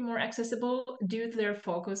might be more accessible due to their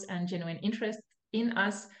focus and genuine interest in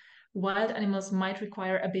us. Wild animals might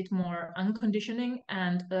require a bit more unconditioning.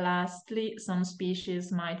 And lastly, some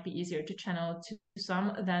species might be easier to channel to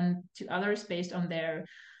some than to others based on their,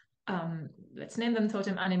 let's name them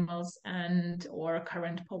totem animals and or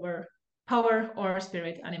current power or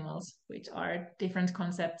spirit animals, which are different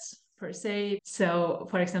concepts per se. So,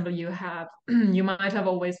 for example, you might have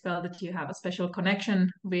always felt that you have a special connection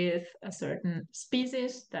with a certain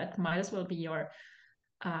species that might as well be your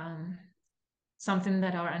something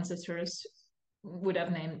that our ancestors would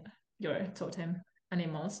have named your totem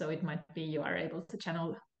animal. So it might be you are able to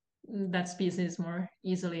channel that species more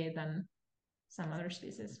easily than some other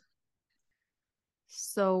species.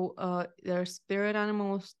 So there's spirit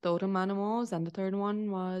animals, totem animals, and the third one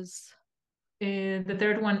was The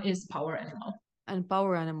third one is power animal. And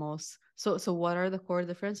power animals. So what are the core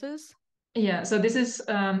differences? Yeah, so this is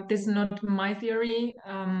not my theory,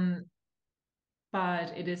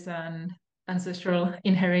 but it is an ancestral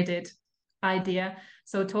inherited idea.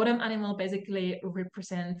 So totem animal basically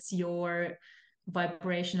represents your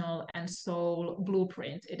vibrational and soul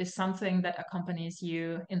blueprint. It is something that accompanies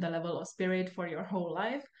you in the level of spirit for your whole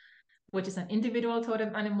life, which is an individual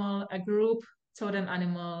totem animal. A group totem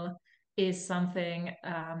animal is something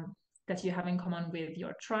that you have in common with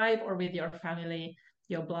your tribe or with your family,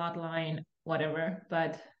 your bloodline, whatever,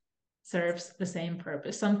 but serves the same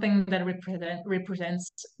purpose, something that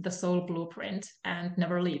represents the soul blueprint and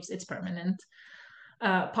never leaves, it's permanent.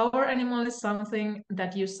 Power animal is something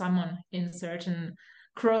that you summon in certain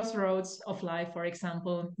crossroads of life. For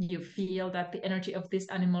example, you feel that the energy of this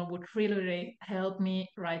animal would really help me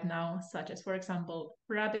right now, such as, for example,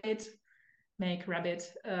 make rabbit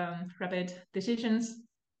decisions,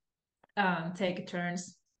 take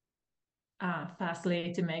turns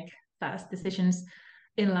fastly to make fast decisions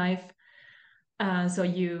in life. So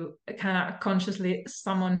you kind of consciously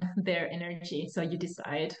summon their energy, so you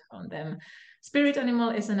decide on them. Spirit animal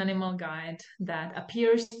is an animal guide that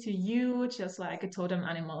appears to you just like a totem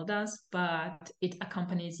animal does, but it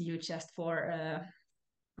accompanies you just for a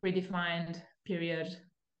predefined period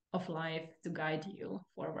of life to guide you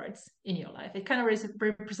forwards in your life. It kind of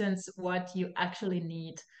represents what you actually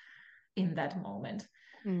need in that moment.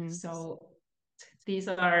 Mm. So these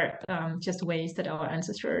are just ways that our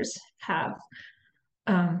ancestors have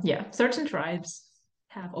certain tribes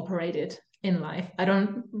have operated in life. I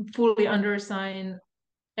don't fully understand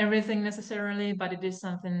everything necessarily, but it is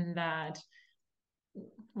something that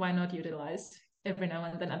why not utilize every now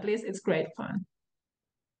and then? At least it's great fun.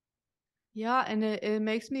 Yeah, and it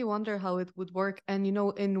makes me wonder how it would work. And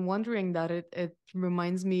in wondering that, it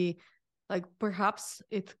reminds me, like, perhaps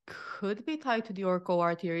it could be tied to the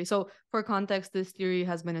Orco theory. So for context, this theory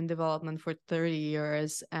has been in development for 30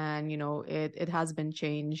 years, and it has been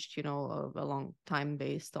changed, a long time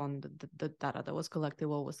based on the data that was collected,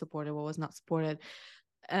 what was supported, what was not supported.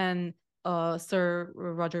 And Sir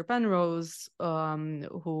Roger Penrose,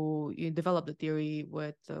 who developed the theory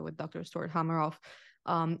with Dr. Stuart Hameroff,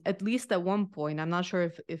 at least at one point, I'm not sure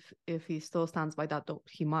if he still stands by that, though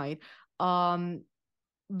he might,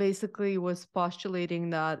 basically was postulating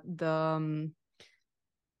that the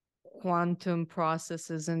quantum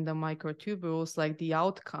processes in the microtubules, like the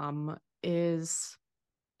outcome, is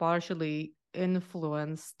partially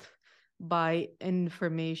influenced by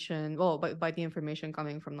information, well, by the information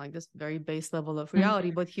coming from like this very base level of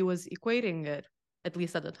reality, but he was equating it, at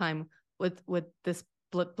least at the time, with this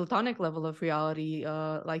platonic level of reality,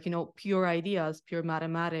 like, you know, pure ideas, pure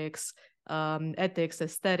mathematics, ethics,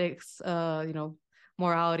 aesthetics, you know,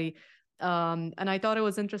 morality. And I thought it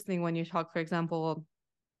was interesting when you talk, for example,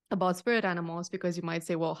 about spirit animals, because you might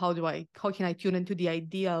say, well, how can I tune into the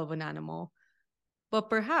idea of an animal? But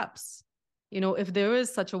perhaps, you know, if there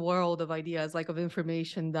is such a world of ideas, like of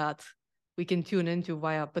information that we can tune into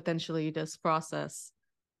via potentially this process,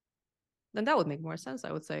 then that would make more sense,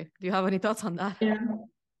 I would say. Do you have any thoughts on that? Yeah.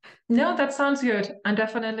 No, that sounds good. And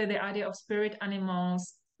definitely the idea of spirit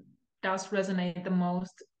animals does resonate the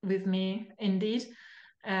most with me, indeed.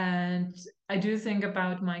 And I do think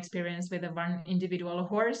about my experience with a one individual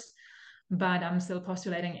horse, but I'm still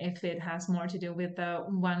postulating if it has more to do with the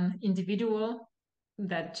one individual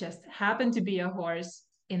that just happened to be a horse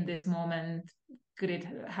in this moment. Could it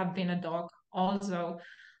have been a dog also?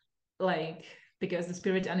 Like, because the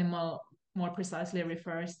spirit animal more precisely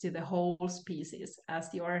refers to the whole species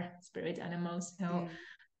as your spirit animal. So, Mm.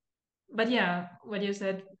 but yeah, what you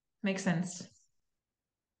said makes sense.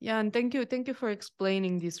 Yeah, and thank you for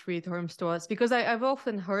explaining these three terms to us, because I've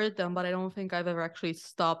often heard them, but I don't think I've ever actually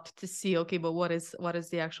stopped to see, okay, but what is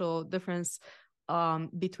the actual difference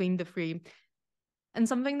between the three? And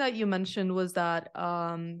something that you mentioned was that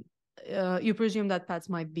you presume that pets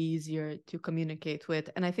might be easier to communicate with.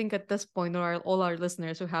 And I think at this point, all our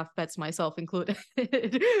listeners who have pets, myself included,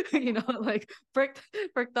 you know, like pricked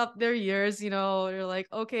up their ears, you know, they're like,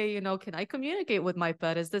 okay, you know, can I communicate with my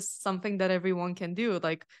pet? Is this something that everyone can do?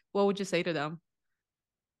 Like, what would you say to them?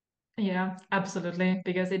 Yeah, absolutely.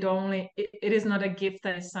 Because it is not a gift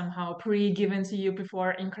that is somehow pre-given to you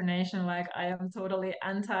before incarnation. Like I am totally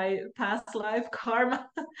anti past life karma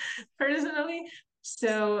personally.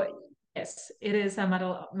 So yes, it is a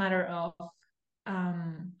matter of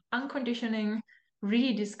unconditioning,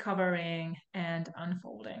 rediscovering, and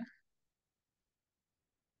unfolding.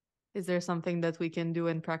 Is there something that we can do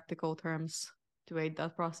in practical terms to aid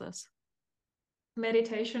that process?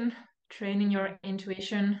 Meditation, training your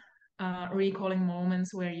intuition, recalling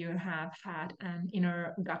moments where you have had an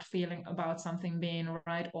inner gut feeling about something being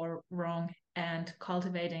right or wrong, and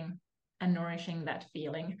cultivating and nourishing that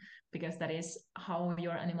feeling, because that is how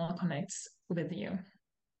your animal connects with you.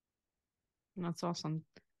 That's awesome.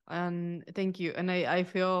 And thank you. And I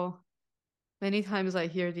feel many times I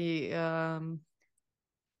hear the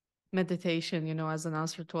meditation, you know, as an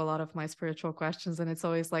answer to a lot of my spiritual questions. And it's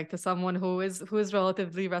always like, to someone who is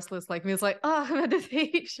relatively restless like me, it's like, ah,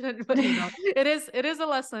 meditation. But you know, it is a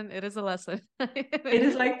lesson. It is a lesson. It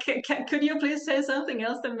is like, could you please say something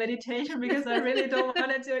else than meditation? Because I really don't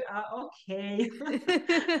want to do it. Okay.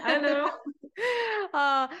 I know.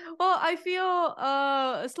 uh well, I feel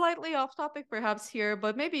slightly off topic perhaps here,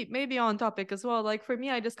 but maybe on topic as well. Like for me,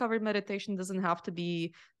 I discovered meditation doesn't have to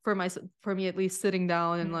be for me at least sitting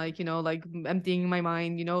down and like, you know, like emptying my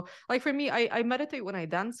mind, you know. Like for me, I meditate when I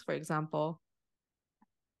dance, for example.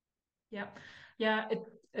 Yeah. Yeah,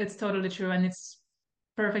 it's totally true. And it's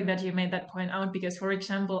perfect that you made that point out because, for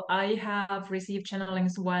example, I have received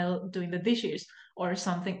channelings while doing the dishes or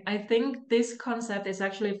something. I think this concept is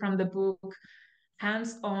actually from the book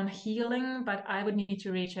Hands-on Healing, but I would need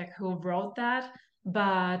to recheck who wrote that.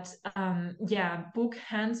 But yeah, book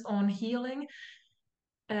Hands-on Healing.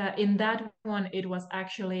 In that one, it was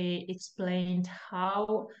actually explained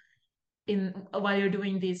how in while you're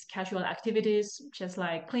doing these casual activities, just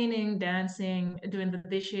like cleaning, dancing, doing the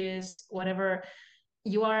dishes, whatever,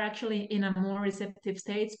 you are actually in a more receptive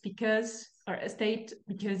state because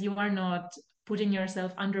you are not putting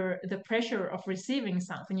yourself under the pressure of receiving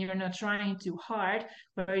something. You're not trying too hard,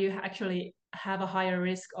 where you actually have a higher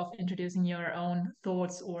risk of introducing your own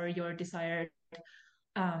thoughts or your desired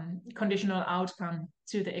conditional outcome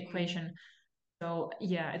to the Mm. equation. So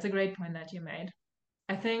yeah, it's a great point that you made.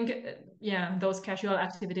 I think, yeah, those casual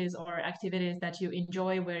activities or activities that you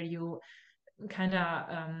enjoy where you kind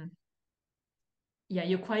of, yeah,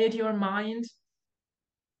 you quiet your mind,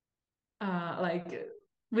 like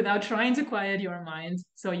without trying to quiet your mind.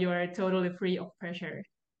 So you are totally free of pressure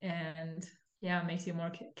and, yeah, makes you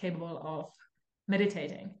more capable of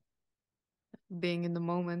meditating. Being in the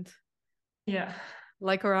moment, Yeah,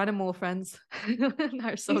 like our animal friends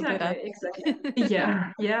are so good exactly, at. exactly.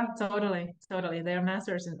 Yeah, yeah, totally, totally. They're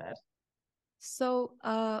masters in that. So,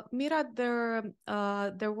 Mira,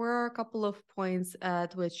 there were a couple of points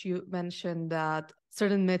at which you mentioned that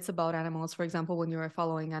certain myths about animals. For example, when you were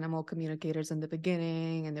following animal communicators in the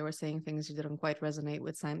beginning and they were saying things you didn't quite resonate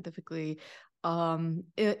with scientifically.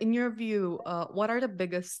 In your view, what are the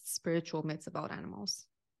biggest spiritual myths about animals?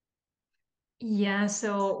 Yeah,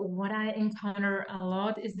 so what I encounter a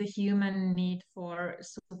lot is the human need for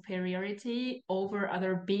superiority over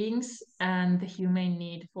other beings and the human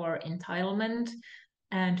need for entitlement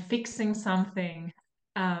and fixing something,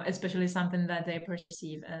 especially something that they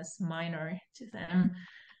perceive as minor to them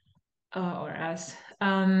or us.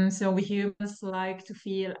 So we humans like to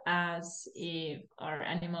feel as if our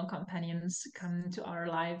animal companions come to our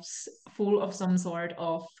lives full of some sort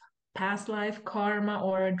of past life karma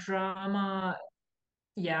or drama.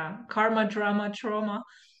 Yeah, karma, drama, trauma,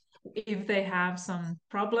 if they have some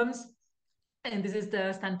problems. And this is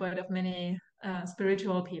the standpoint of many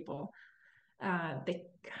spiritual people. They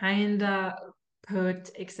kind of put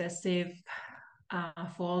excessive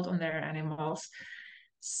fault on their animals.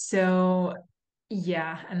 So,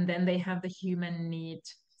 yeah, and then they have the human need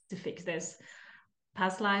to fix this.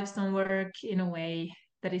 Past lives don't work in a way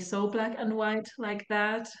that is so black and white like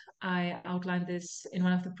that. I outlined this in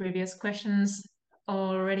one of the previous questions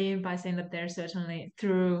already by saying that there's certainly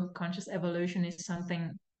through conscious evolution is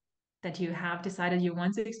something that you have decided you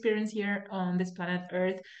want to experience here on this planet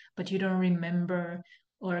Earth, but you don't remember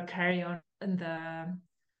or carry on the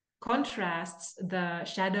contrasts, the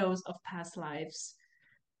shadows of past lives,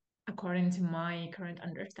 according to my current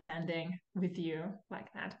understanding with you,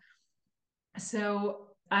 like that. So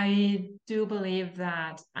I do believe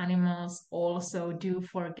that animals also do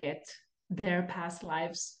forget their past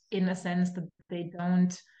lives in a sense that they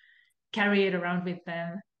don't carry it around with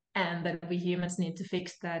them, and that we humans need to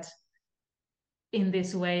fix that in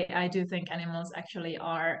this way. I do think animals actually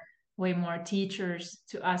are way more teachers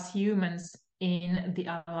to us humans in the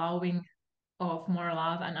allowing of more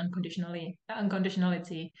love and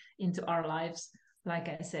unconditionality into our lives, like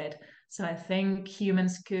I said. So I think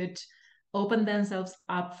humans could open themselves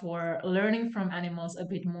up for learning from animals a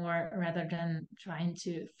bit more rather than trying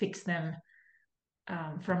to fix them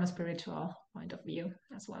from a spiritual point of view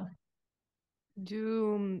as well.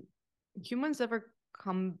 Do humans ever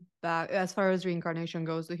come back, as far as reincarnation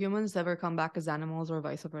goes, do humans ever come back as animals or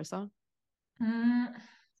vice versa? Mm,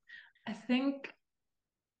 I think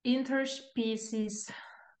interspecies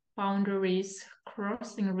boundaries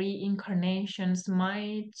crossing reincarnations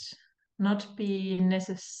might not be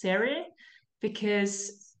necessary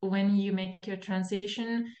because when you make your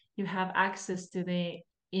transition, you have access to the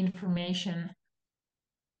information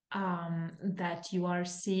that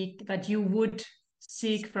you would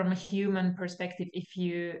seek from a human perspective if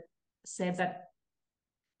you said that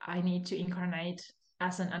I need to incarnate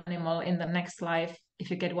as an animal in the next life,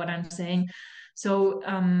 if you get what I'm saying. So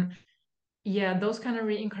yeah, those kind of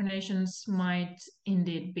reincarnations might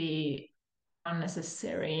indeed be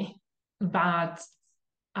unnecessary, but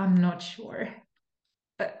I'm not sure.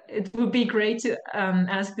 But it would be great to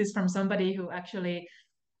ask this from somebody who actually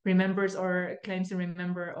remembers or claims to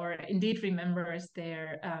remember or indeed remembers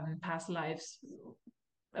their past lives,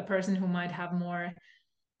 a person who might have more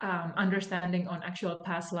understanding on actual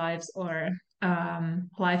past lives or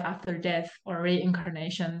life after death or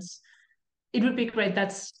reincarnations. It would be great.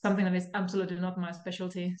 That's something that is absolutely not my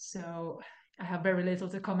specialty. So I have very little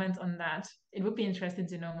to comment on that. It would be interesting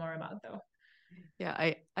to know more about, though.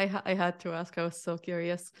 Yeah, I had to ask. I was so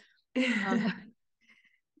curious. Um,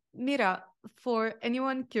 Mira, for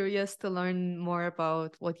anyone curious to learn more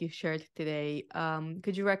about what you shared today,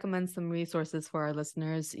 could you recommend some resources for our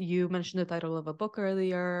listeners? You mentioned the title of a book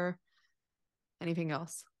earlier. Anything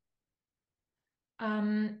else?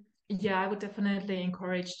 Yeah, I would definitely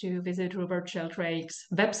encourage to visit Robert Sheldrake's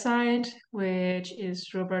website, which is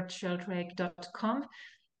robertsheldrake.com.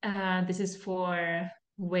 This is for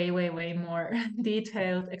way, way, way more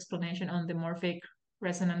detailed explanation on the morphic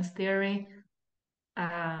resonance theory.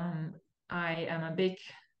 I am a big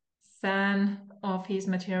fan of his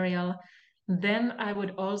material. Then I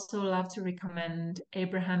would also love to recommend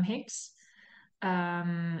Abraham Hicks,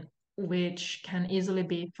 um, which can easily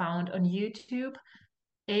be found on YouTube.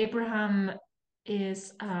 Abraham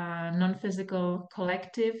is a non-physical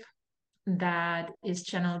collective that is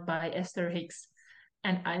channeled by Esther Hicks.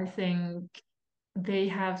 And I think they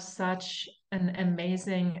have such an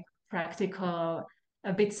amazing, practical,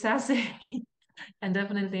 a bit sassy, and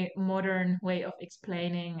definitely modern way of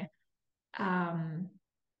explaining um,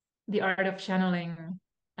 the art of channeling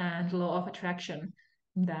and law of attraction.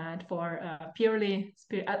 That for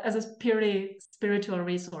as a purely spiritual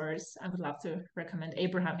resource, I would love to recommend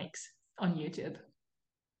Abraham Hicks on YouTube.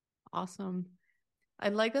 Awesome.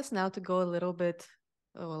 I'd like us now to go a little bit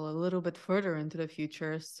well, a little bit further into the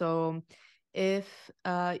future. So if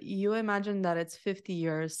you imagine that it's 50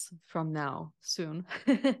 years from now, soon,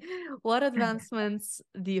 what advancements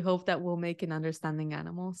do you hope that we'll make in understanding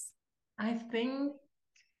animals? I think,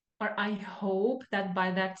 or I hope that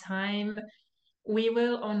by that time, we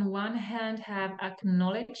will, on one hand, have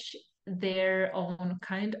acknowledged their own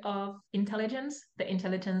kind of intelligence, the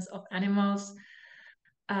intelligence of animals,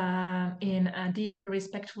 in a deep,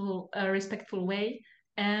 respectful way.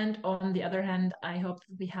 And on the other hand, I hope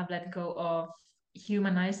that we have let go of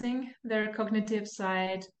humanizing their cognitive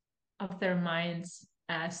side of their minds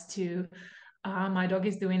as to my dog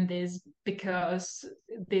is doing this because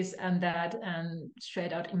this and that, and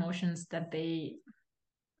straight out emotions that they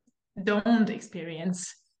don't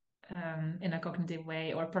experience in a cognitive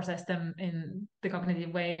way or process them in the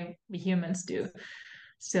cognitive way we humans do.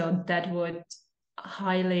 So that would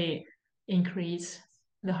highly increase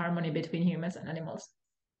the harmony between humans and animals.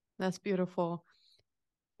 That's beautiful.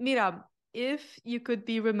 Mira, if you could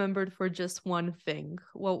be remembered for just one thing,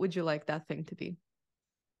 what would you like that thing to be?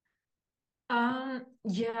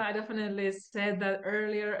 Yeah, I definitely said that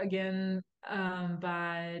earlier again,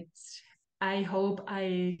 but I hope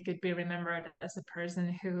I could be remembered as a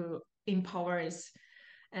person who empowers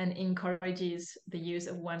and encourages the use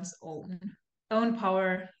of one's own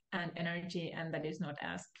power and energy, and that is not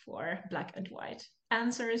asked for black and white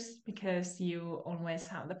answers because you always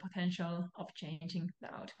have the potential of changing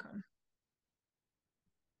the outcome.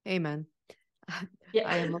 Amen.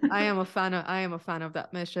 Yeah. I am a fan of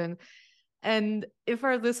that mission. And if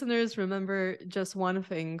our listeners remember just one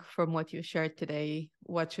thing from what you shared today,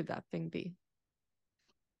 what should that thing be?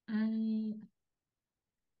 Mm,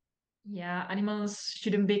 yeah, animals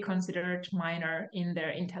shouldn't be considered minor in their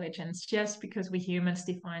intelligence just because we humans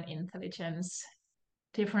define intelligence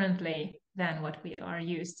differently than what we are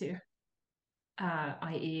used to,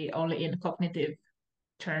 i.e., only in cognitive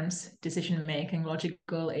terms, decision making,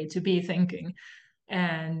 logical A to B thinking.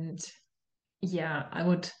 And yeah, I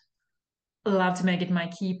would love to make it my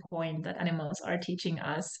key point that animals are teaching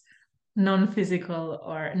us non-physical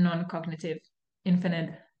or non-cognitive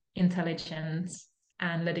infinite intelligence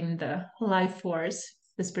and letting the life force,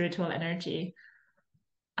 the spiritual energy,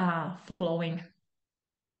 flowing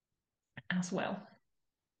as well.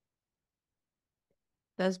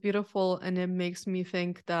 That's beautiful. And it makes me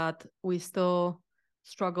think that we still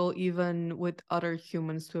struggle even with other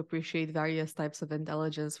humans to appreciate various types of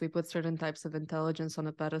intelligence. We put certain types of intelligence on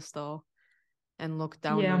a pedestal and look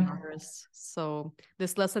down on Yeah, others. So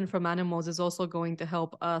this lesson from animals is also going to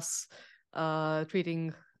help us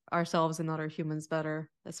treating ourselves and other humans better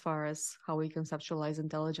as far as how we conceptualize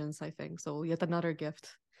intelligence, I think. So yet another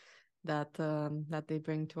gift that they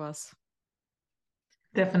bring to us.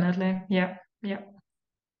 definitely. Yeah, yeah.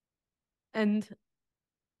 And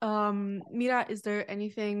Mira, is there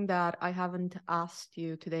anything that I haven't asked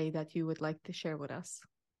you today that you would like to share with us?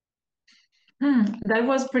 That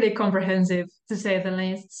was pretty comprehensive, to say the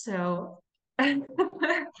least. So,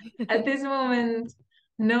 at this moment,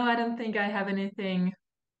 no, I don't think I have anything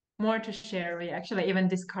more to share. We actually even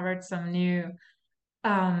discovered some new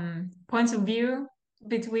points of view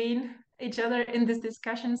between each other in this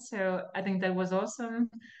discussion. So, I think that was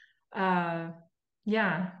awesome. Uh,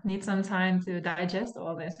 yeah, need some time to digest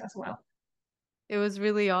all this as well. It was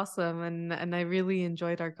really awesome, and I really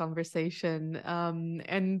enjoyed our conversation.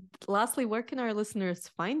 And lastly, where can our listeners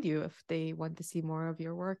find you if they want to see more of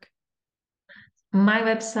your work? My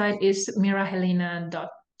website is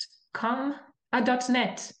mirahelena.com,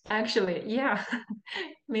 .net, actually. Yeah,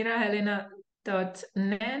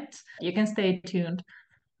 mirahelena.net. You can stay tuned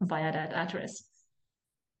via that address.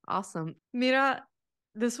 Awesome. Mira,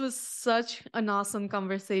 this was such an awesome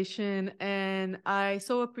conversation, and I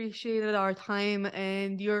so appreciated our time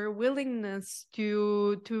and your willingness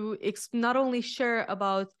to not only share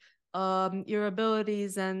about your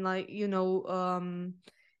abilities and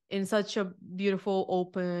in such a beautiful,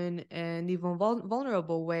 open, and even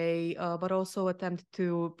vulnerable way, but also attempt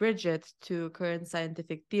to bridge it to current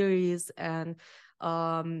scientific theories and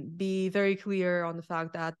be very clear on the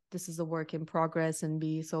fact that this is a work in progress and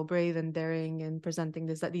be so brave and daring in presenting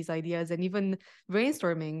these ideas and even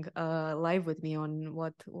brainstorming live with me on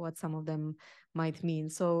what some of them might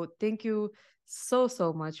mean. So thank you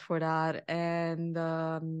so much for that. And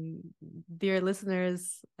dear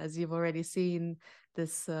listeners, as you've already seen,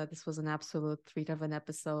 this was an absolute treat of an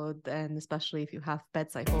episode, and especially if you have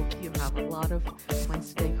pets, I hope you have a lot of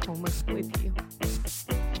ones to take home with you.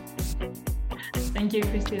 Thank you,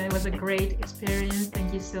 Christina. It was a great experience.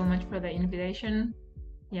 Thank you so much for the invitation.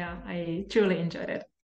 Yeah, I truly enjoyed it.